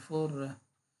 So therefore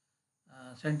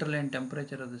central line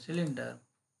temperature of the cylinder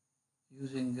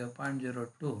using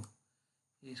 0.02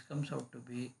 comes out to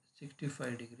be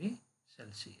 65 degree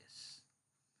Celsius.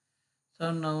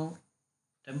 So now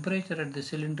temperature at the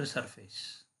cylinder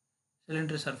surface.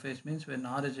 Cylinder surface means when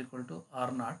R is equal to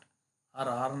R naught, or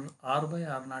R by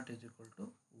R naught is equal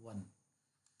to 1.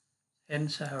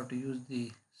 Hence I have to use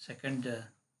the second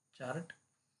chart.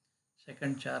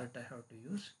 Second chart I have to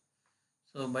use.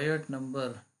 So Biot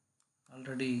number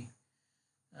already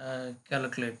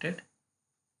calculated.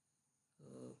 So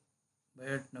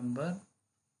Biot number.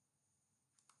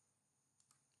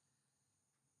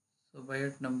 So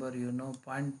Biot number you know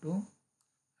 0.2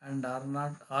 and R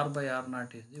naught, R by R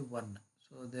naught is the 1.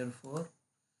 So therefore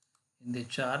in the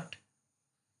chart,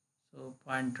 so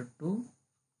 0.2,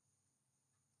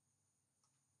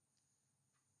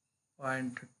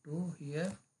 0.2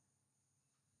 here.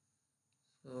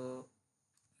 So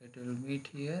it will meet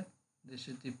here. This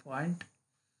is the point,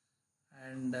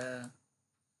 and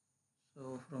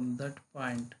so from that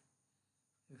point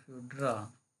if you draw,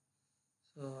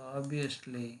 so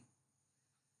obviously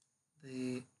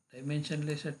the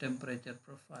dimensionless temperature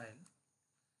profile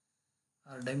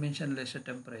or dimensionless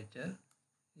temperature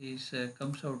is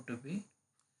comes out to be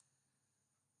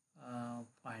 0.9.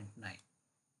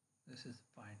 This is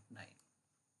 0.9.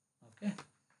 Okay.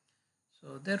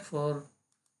 So therefore,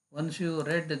 once you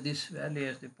read this value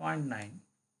as the 0.9,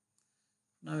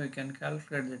 now we can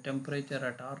calculate the temperature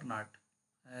at R naught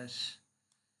as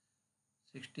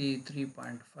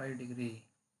 63.5 degree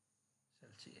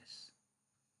Celsius.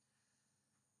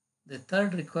 The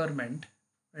third requirement,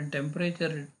 when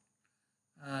temperature,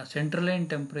 central line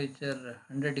temperature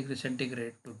 100 degree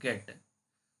centigrade to get,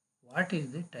 what is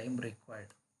the time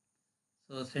required?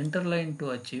 So center line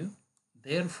to achieve,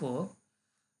 therefore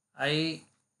I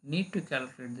need to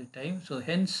calculate the time. So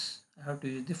hence I have to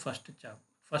use the first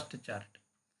chart.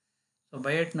 So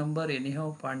Biot number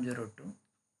anyhow 0.02.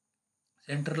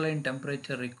 Center line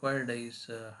temperature required is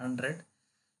 100.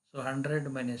 So 100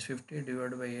 minus 50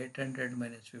 divided by 800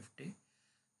 minus 50.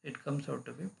 It comes out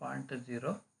to be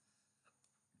 0.067.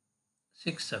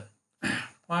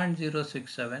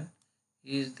 0.067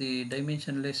 is the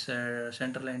dimensionless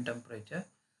center line temperature,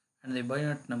 and the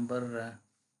Biot number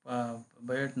 0.2.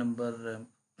 Biot number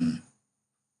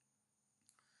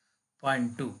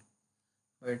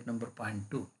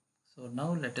 0.2. So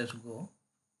now let us go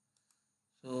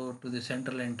to the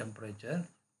center line temperature.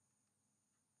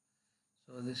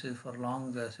 So this is for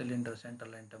long cylinder center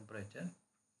line temperature.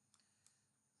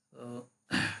 So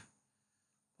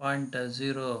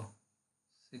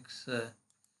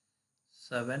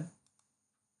 0.067.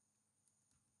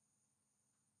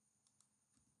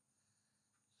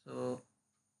 So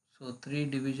 3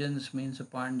 divisions means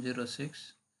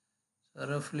 0.06. So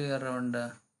roughly around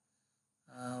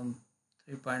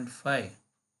 3.5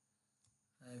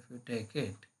 if you take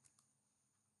it.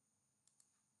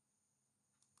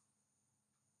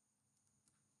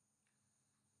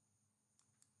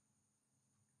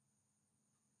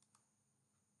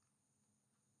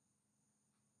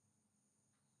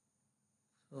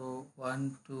 So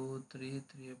 1, 2, 3,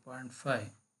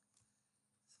 3.5.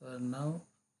 So now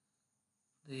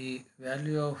the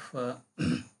value of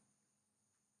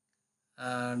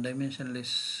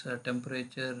dimensionless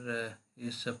temperature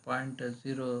is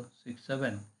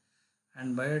 0.067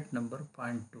 and Biot number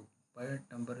 0.2. Biot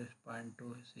number is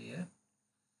 0.2 is here.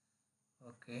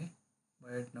 Okay,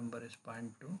 Biot number is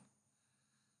 0.2,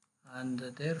 and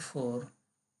therefore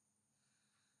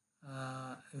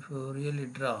if you really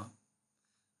draw,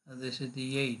 this is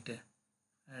the 8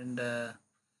 and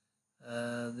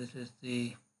this is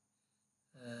the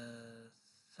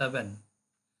 7,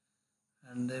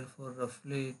 and therefore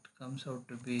roughly it comes out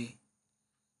to be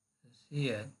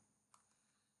here.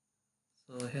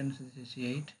 So hence this is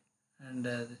 8 and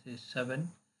this is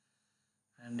 7,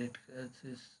 and it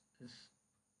is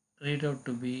read out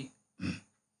to be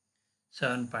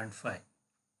 7.5.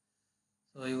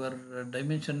 So your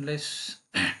dimensionless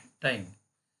time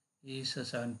is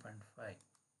 7.5.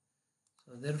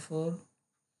 So therefore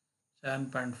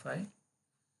 7.5,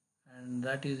 and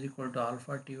that is equal to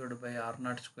alpha divided by R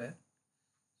naught square.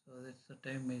 So that's the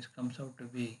time comes out to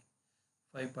be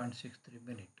 5.63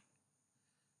 minutes.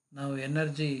 Now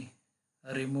energy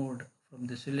removed from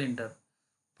the cylinder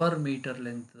per meter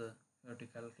length you have to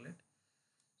calculate.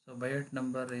 So Biot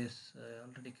number is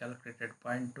already calculated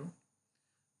 0.2.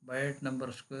 Biot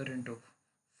number square into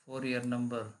Fourier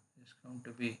number is going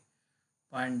to be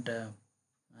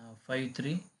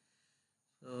 0.53.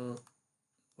 So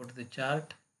go to the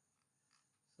chart.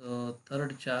 So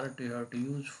third chart you have to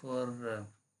use for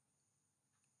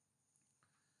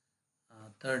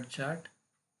third chart,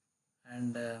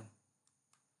 and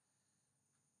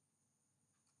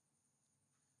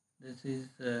this is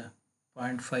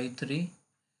 0.53.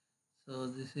 So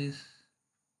this is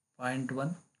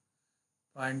 0.1,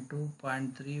 0.2,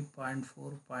 0.3,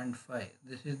 0.4, 0.5.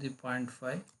 This is the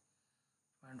 0.5,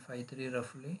 0.53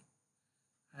 roughly,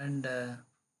 and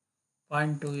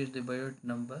 0.2 is the Biot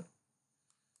number,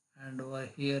 and over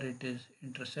here it is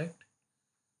intersect.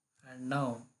 And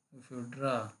now if you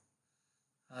draw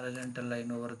horizontal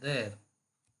line over there,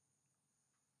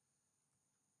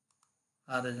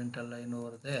 horizontal line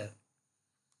over there,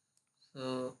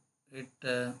 so it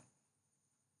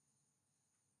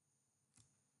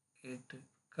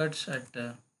cuts at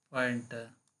point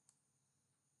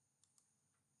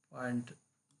 0.9.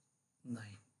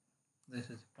 This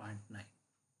is 0.9.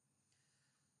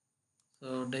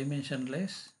 So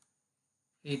dimensionless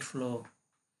heat flow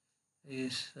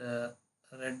is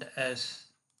read as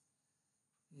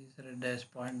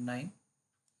 0.9,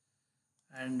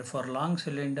 and for long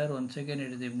cylinder once again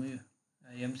it is the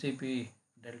MCP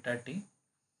delta T.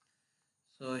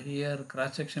 So here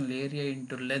cross sectional area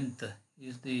into length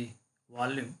is the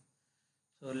volume.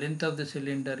 So length of the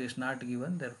cylinder is not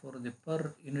given, therefore the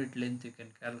per unit length you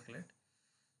can calculate.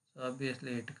 So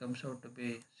obviously it comes out to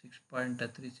be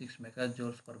 6.36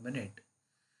 megajoules per minute,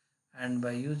 and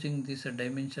by using this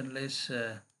dimensionless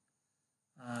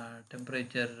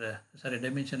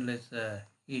dimensionless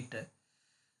heat,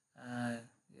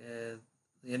 the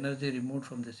energy removed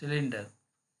from the cylinder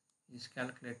is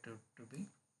calculated to be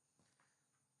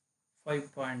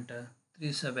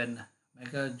 5.37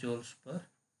 megajoules per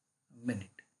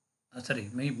minute.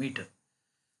 Meter.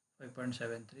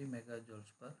 5.73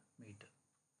 megajoules per meter.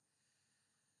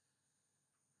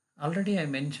 Already I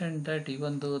mentioned that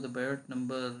even though the Biot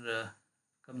number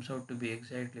comes out to be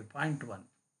exactly 0.1,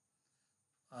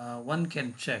 one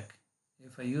can check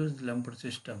if I use the lumped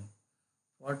system,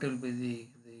 what will be the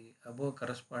above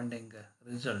corresponding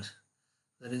results.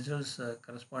 The results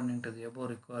corresponding to the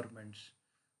above requirements,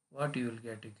 what you will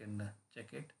get, you can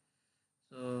check it.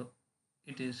 So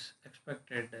it is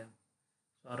expected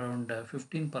around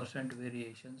 15%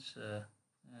 variations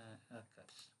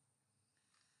occurs.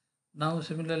 Now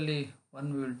similarly,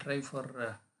 one we will try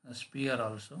for a sphere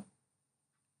also.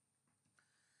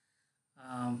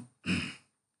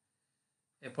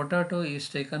 A potato is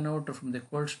taken out from the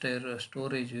cold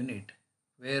storage unit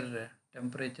where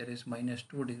temperature is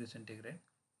 -2 degrees centigrade.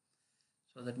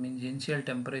 So that means initial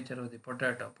temperature of the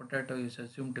potato is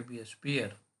assumed to be a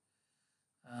sphere.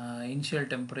 Initial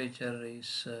temperature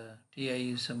is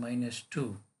Ti is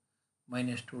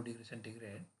 -2 degrees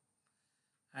centigrade,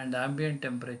 and the ambient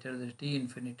temperature, the T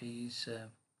infinity, is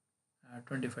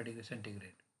 25 degrees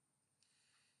centigrade.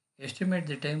 Estimate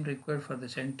the time required for the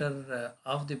center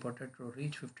of the potato to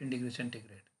reach 15 degrees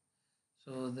centigrade.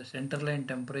 So the center line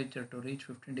temperature to reach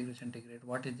 15 degrees centigrade,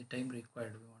 what is the time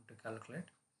required, we want to calculate.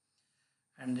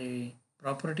 And the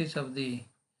properties of the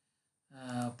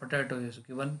potato is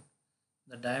given.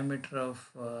 The diameter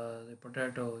of the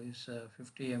potato is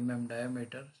 50 mm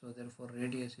diameter, so therefore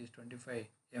radius is 25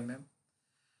 mm,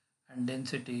 and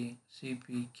density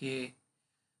Cp, K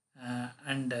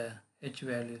and H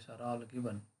values are all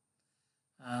given.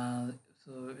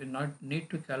 So you not need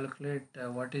to calculate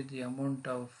what is the amount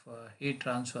of heat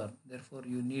transfer, therefore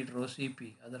you need rho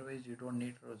Cp, otherwise you don't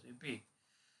need rho Cp.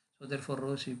 So therefore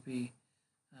rho Cp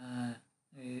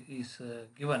is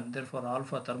given, therefore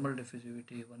alpha thermal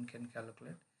diffusivity one can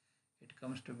calculate. It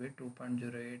comes to be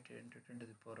 2.08 into 10 to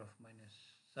the power of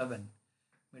 -7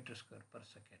 meter square per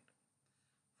second.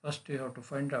 First you have to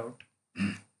find out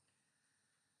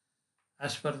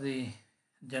as per the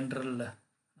general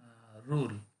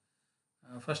rule,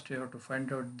 first you have to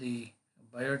find out the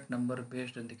Biot number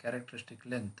based on the characteristic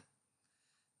length.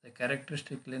 The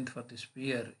characteristic length for the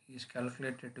sphere is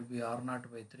calculated to be R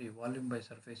naught by 3, volume by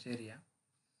surface area,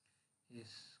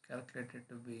 is calculated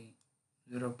to be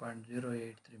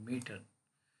 0.083 meter,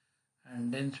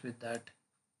 and hence with that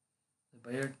the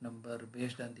Biot number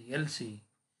based on the LC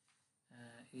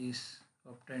is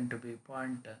obtained to be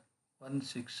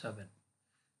 0.167,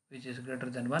 which is greater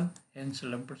than 1. Hence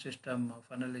lumped system of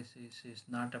analysis is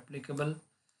not applicable,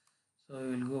 so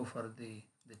we will go for the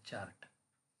chart.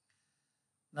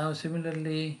 Now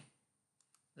similarly,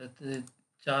 the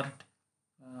chart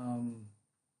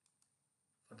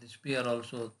for the sphere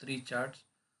also 3 charts,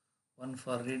 one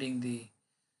for reading the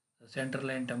center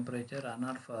line temperature,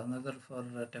 another for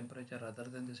temperature other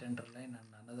than the center line,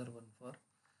 and another one for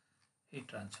heat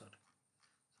transfer.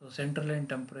 So center line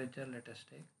temperature let us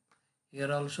take.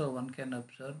 Here also one can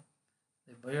observe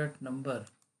the Biot number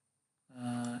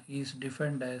is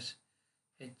defined as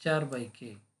HR by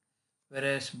K,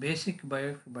 whereas basic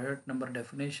Biot number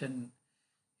definition,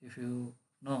 if you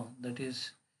know, that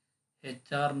is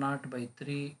HR naught by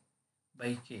 3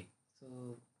 by K.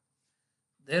 So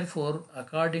therefore,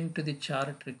 according to the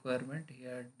chart requirement, he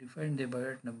had defined the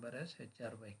Biot number as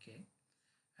HR by K.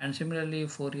 And similarly,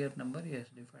 Fourier number he has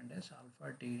defined as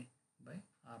alpha T by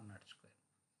R naught square.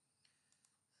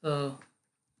 So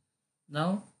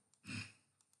now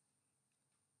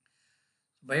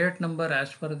Biot number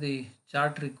as per the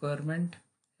chart requirement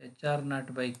HR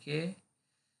naught by K.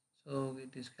 So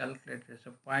it is calculated as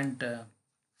a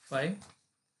 0.5,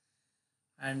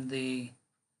 and the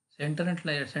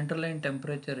center line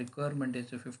temperature requirement is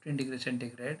 15 degrees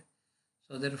centigrade.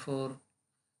 So therefore,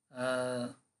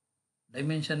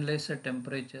 dimensionless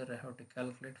temperature I have to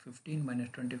calculate 15 minus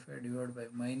 25 divided by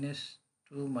minus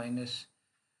 2 minus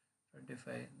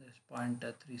 25, that's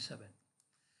 0.37.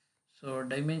 So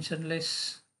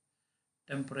dimensionless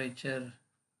temperature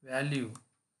value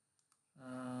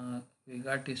we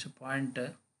got is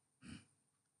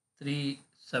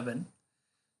 0.37.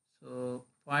 So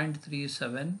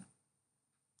 0.37.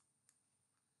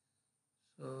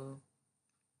 So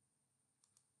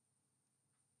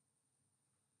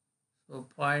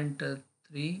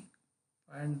 0.3,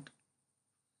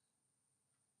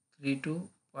 0.32,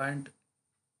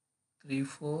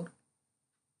 0.34.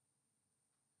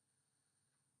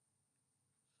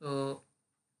 So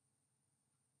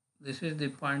this is the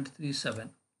 0.37,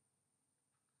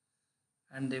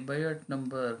 and the Biot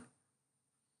number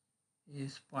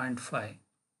is 0.5.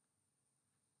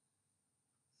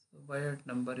 So Biot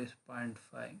number is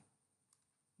 0.5.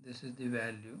 This is the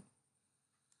value,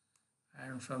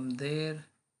 and from there,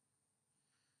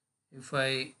 if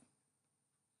I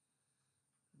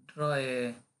draw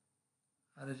a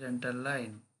horizontal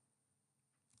line,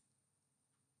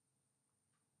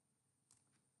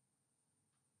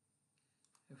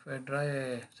 if I draw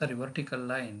a vertical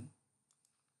line,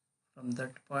 from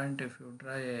that point if you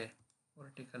draw a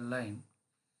vertical line,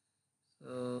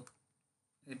 so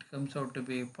it comes out to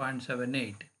be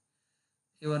 0.78.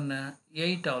 Even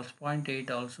 8 also, 0.8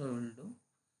 also will do.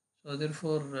 So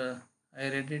therefore I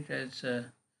read it as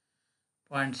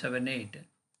 0.78.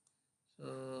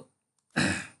 So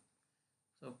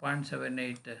so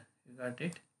 0.78 you got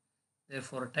it.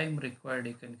 Therefore time required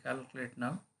you can calculate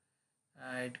now.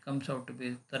 It comes out to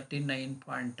be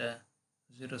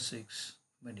 39.06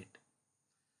 minute.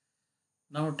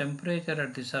 Now temperature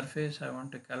at the surface I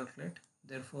want to calculate.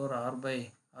 Therefore R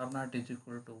by R naught is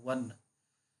equal to 1.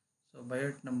 So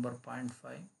Biot number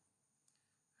 0.5,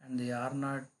 and the R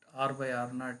by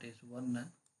R naught is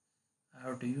 1. I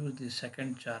have to use the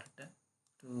second chart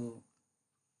to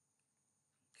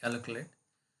calculate.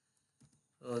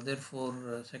 So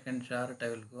therefore second chart I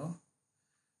will go,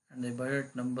 and the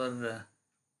Biot number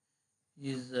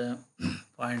is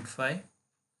 0.5.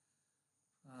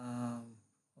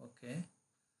 Okay.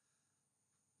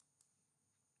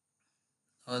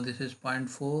 This is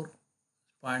 0.4,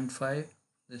 0.5,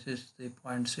 this is the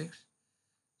 0.6.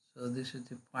 So this is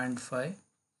the 0.5.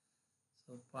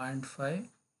 So 0.5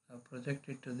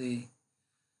 projected to the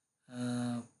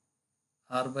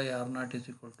R by R naught is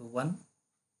equal to 1.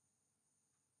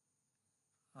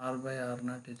 R by R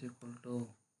naught is equal to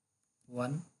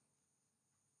 1.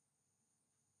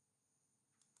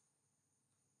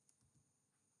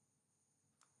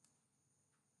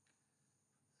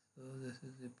 So this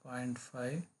is the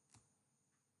 0.5.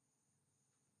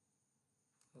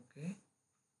 Okay.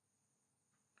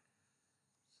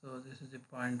 So this is the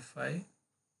 0.5.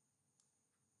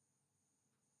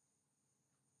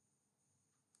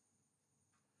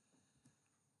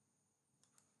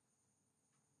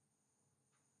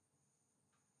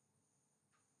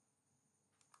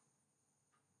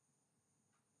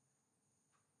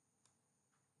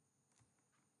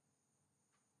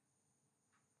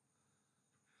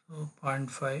 So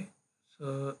 0.5. So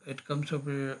it comes out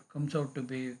to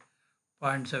be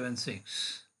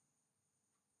 0.76.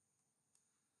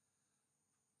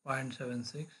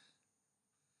 0.76.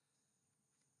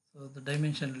 So the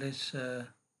dimensionless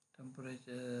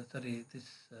temperature,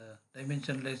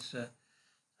 dimensionless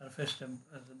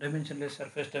dimensionless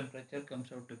surface temperature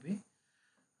comes out to be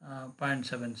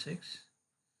 0.76.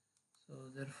 So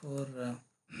therefore,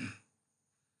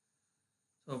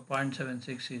 so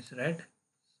 0.76 is red.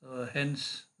 So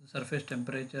hence the surface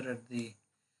temperature at the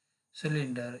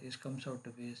cylinder comes out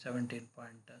to be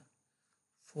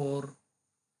 17.4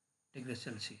 degrees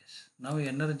Celsius. Now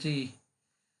energy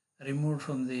removed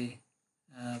from the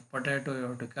potato you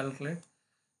have to calculate.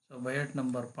 So Biot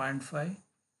number 0.5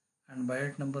 and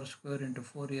Biot number square into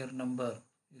Fourier number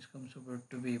comes out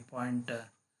to be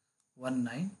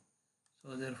 0.19.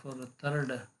 So therefore the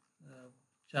third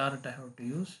chart I have to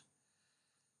use.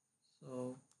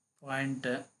 So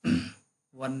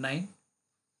 0.19.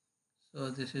 So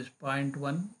this is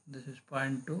 0.1, this is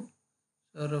 0.2.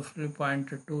 So roughly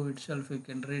 0.2 itself you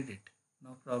can read it,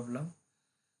 no problem.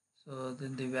 So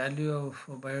then the value of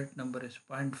Biot number is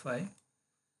 0.5.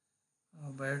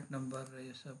 Biot number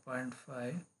is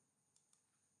 0.5.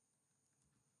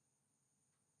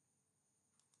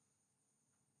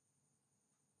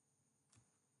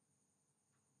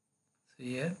 So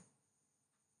here,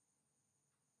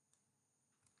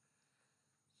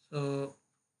 so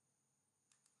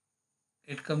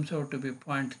it comes out to be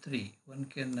 0.3. One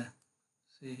can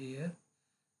see here.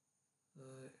 So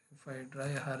if I draw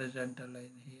a horizontal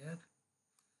line here,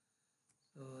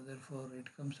 so therefore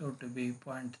it comes out to be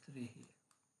 0.3 here,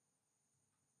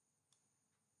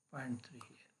 0.3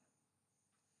 here.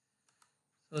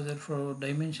 So therefore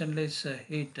dimensionless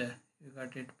heat, you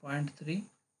got it 0.3,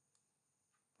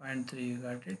 0.3 you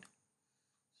got it.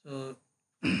 So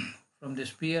from the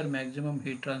sphere, maximum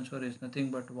heat transfer is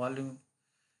nothing but volume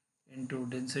into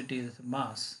density is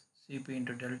mass, Cp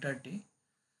into delta T.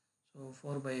 So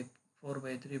 4 by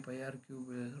 3 pi r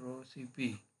cube is rho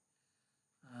Cp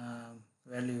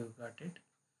value, you got it.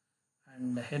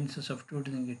 And hence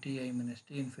substituting Ti minus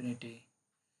T infinity,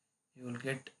 you will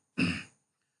get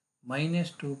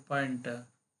minus 2.4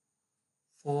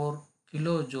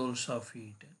 kilojoules of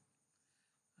heat.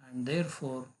 And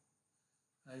therefore,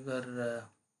 your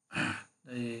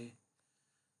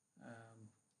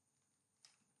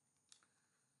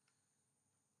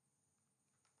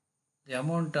the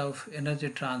amount of energy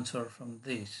transfer from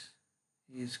this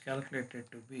is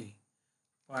calculated to be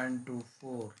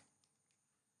 0.24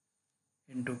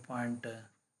 into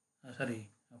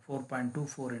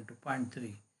 4.24 into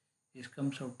 0.3. This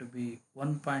comes out to be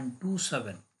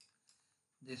 1.27.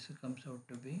 This comes out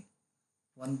to be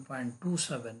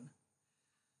 1.27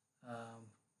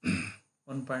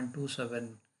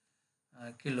 1.27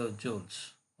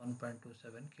 kilojoules.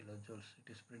 1.27 kilojoules. It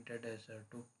is printed as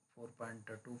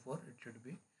 4.24. It should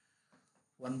be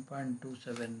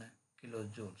 1.27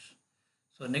 kilojoules.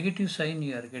 So negative sign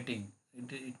you are getting.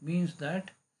 It means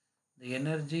that the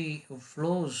energy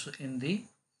flows in the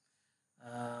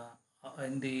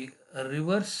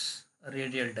reverse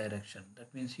radial direction.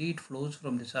 That means heat flows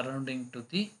from the surrounding to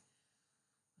the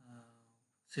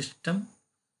system.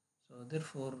 So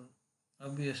therefore,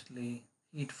 obviously,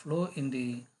 heat flow in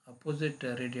the opposite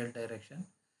radial direction.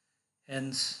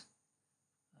 Hence,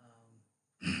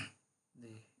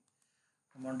 the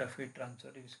amount of heat transfer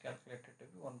is calculated to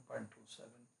be 1.27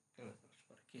 kilojoules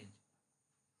per kg.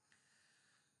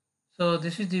 So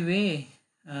this is the way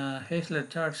Heissler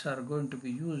charts are going to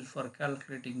be used for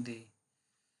calculating the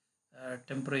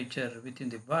temperature within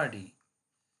the body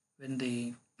when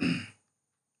the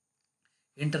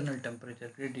internal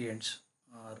temperature gradients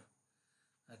are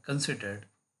considered.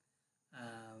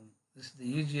 This is the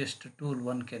easiest tool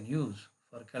one can use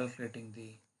for calculating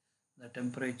the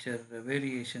temperature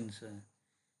variations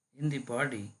in the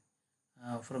body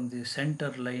from the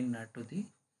center line to the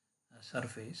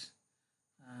surface,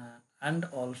 and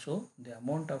also the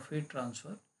amount of heat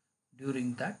transfer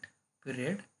during that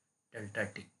period delta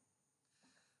T.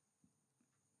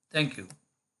 Thank you.